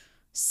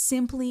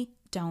 simply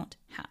don't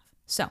have.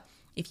 So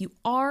if you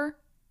are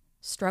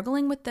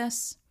struggling with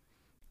this,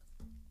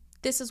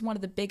 this is one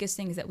of the biggest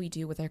things that we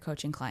do with our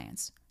coaching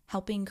clients,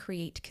 helping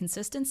create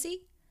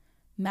consistency,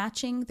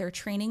 matching their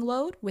training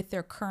load with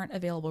their current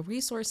available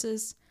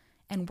resources,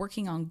 and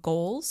working on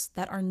goals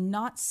that are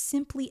not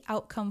simply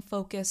outcome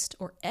focused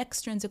or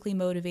extrinsically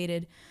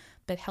motivated,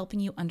 but helping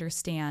you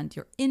understand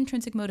your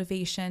intrinsic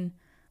motivation,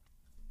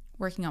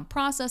 working on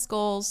process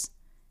goals,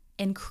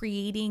 and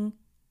creating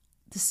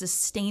the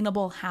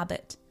sustainable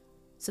habit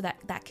so that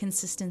that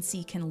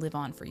consistency can live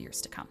on for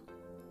years to come.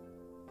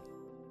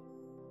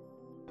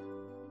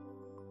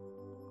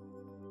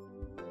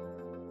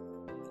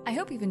 I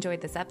hope you've enjoyed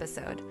this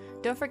episode.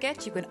 Don't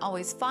forget, you can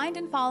always find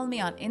and follow me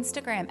on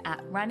Instagram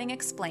at Running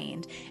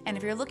Explained. And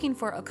if you're looking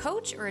for a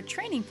coach or a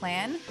training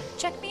plan,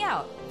 check me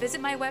out.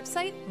 Visit my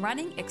website,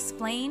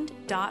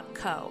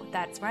 runningexplained.co.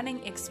 That's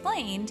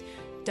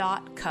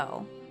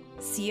runningexplained.co.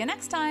 See you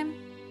next time.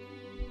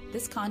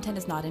 This content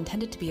is not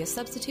intended to be a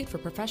substitute for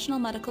professional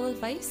medical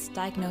advice,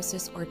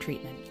 diagnosis, or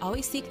treatment.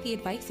 Always seek the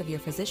advice of your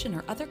physician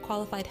or other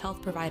qualified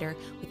health provider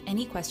with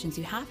any questions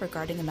you have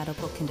regarding a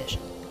medical condition.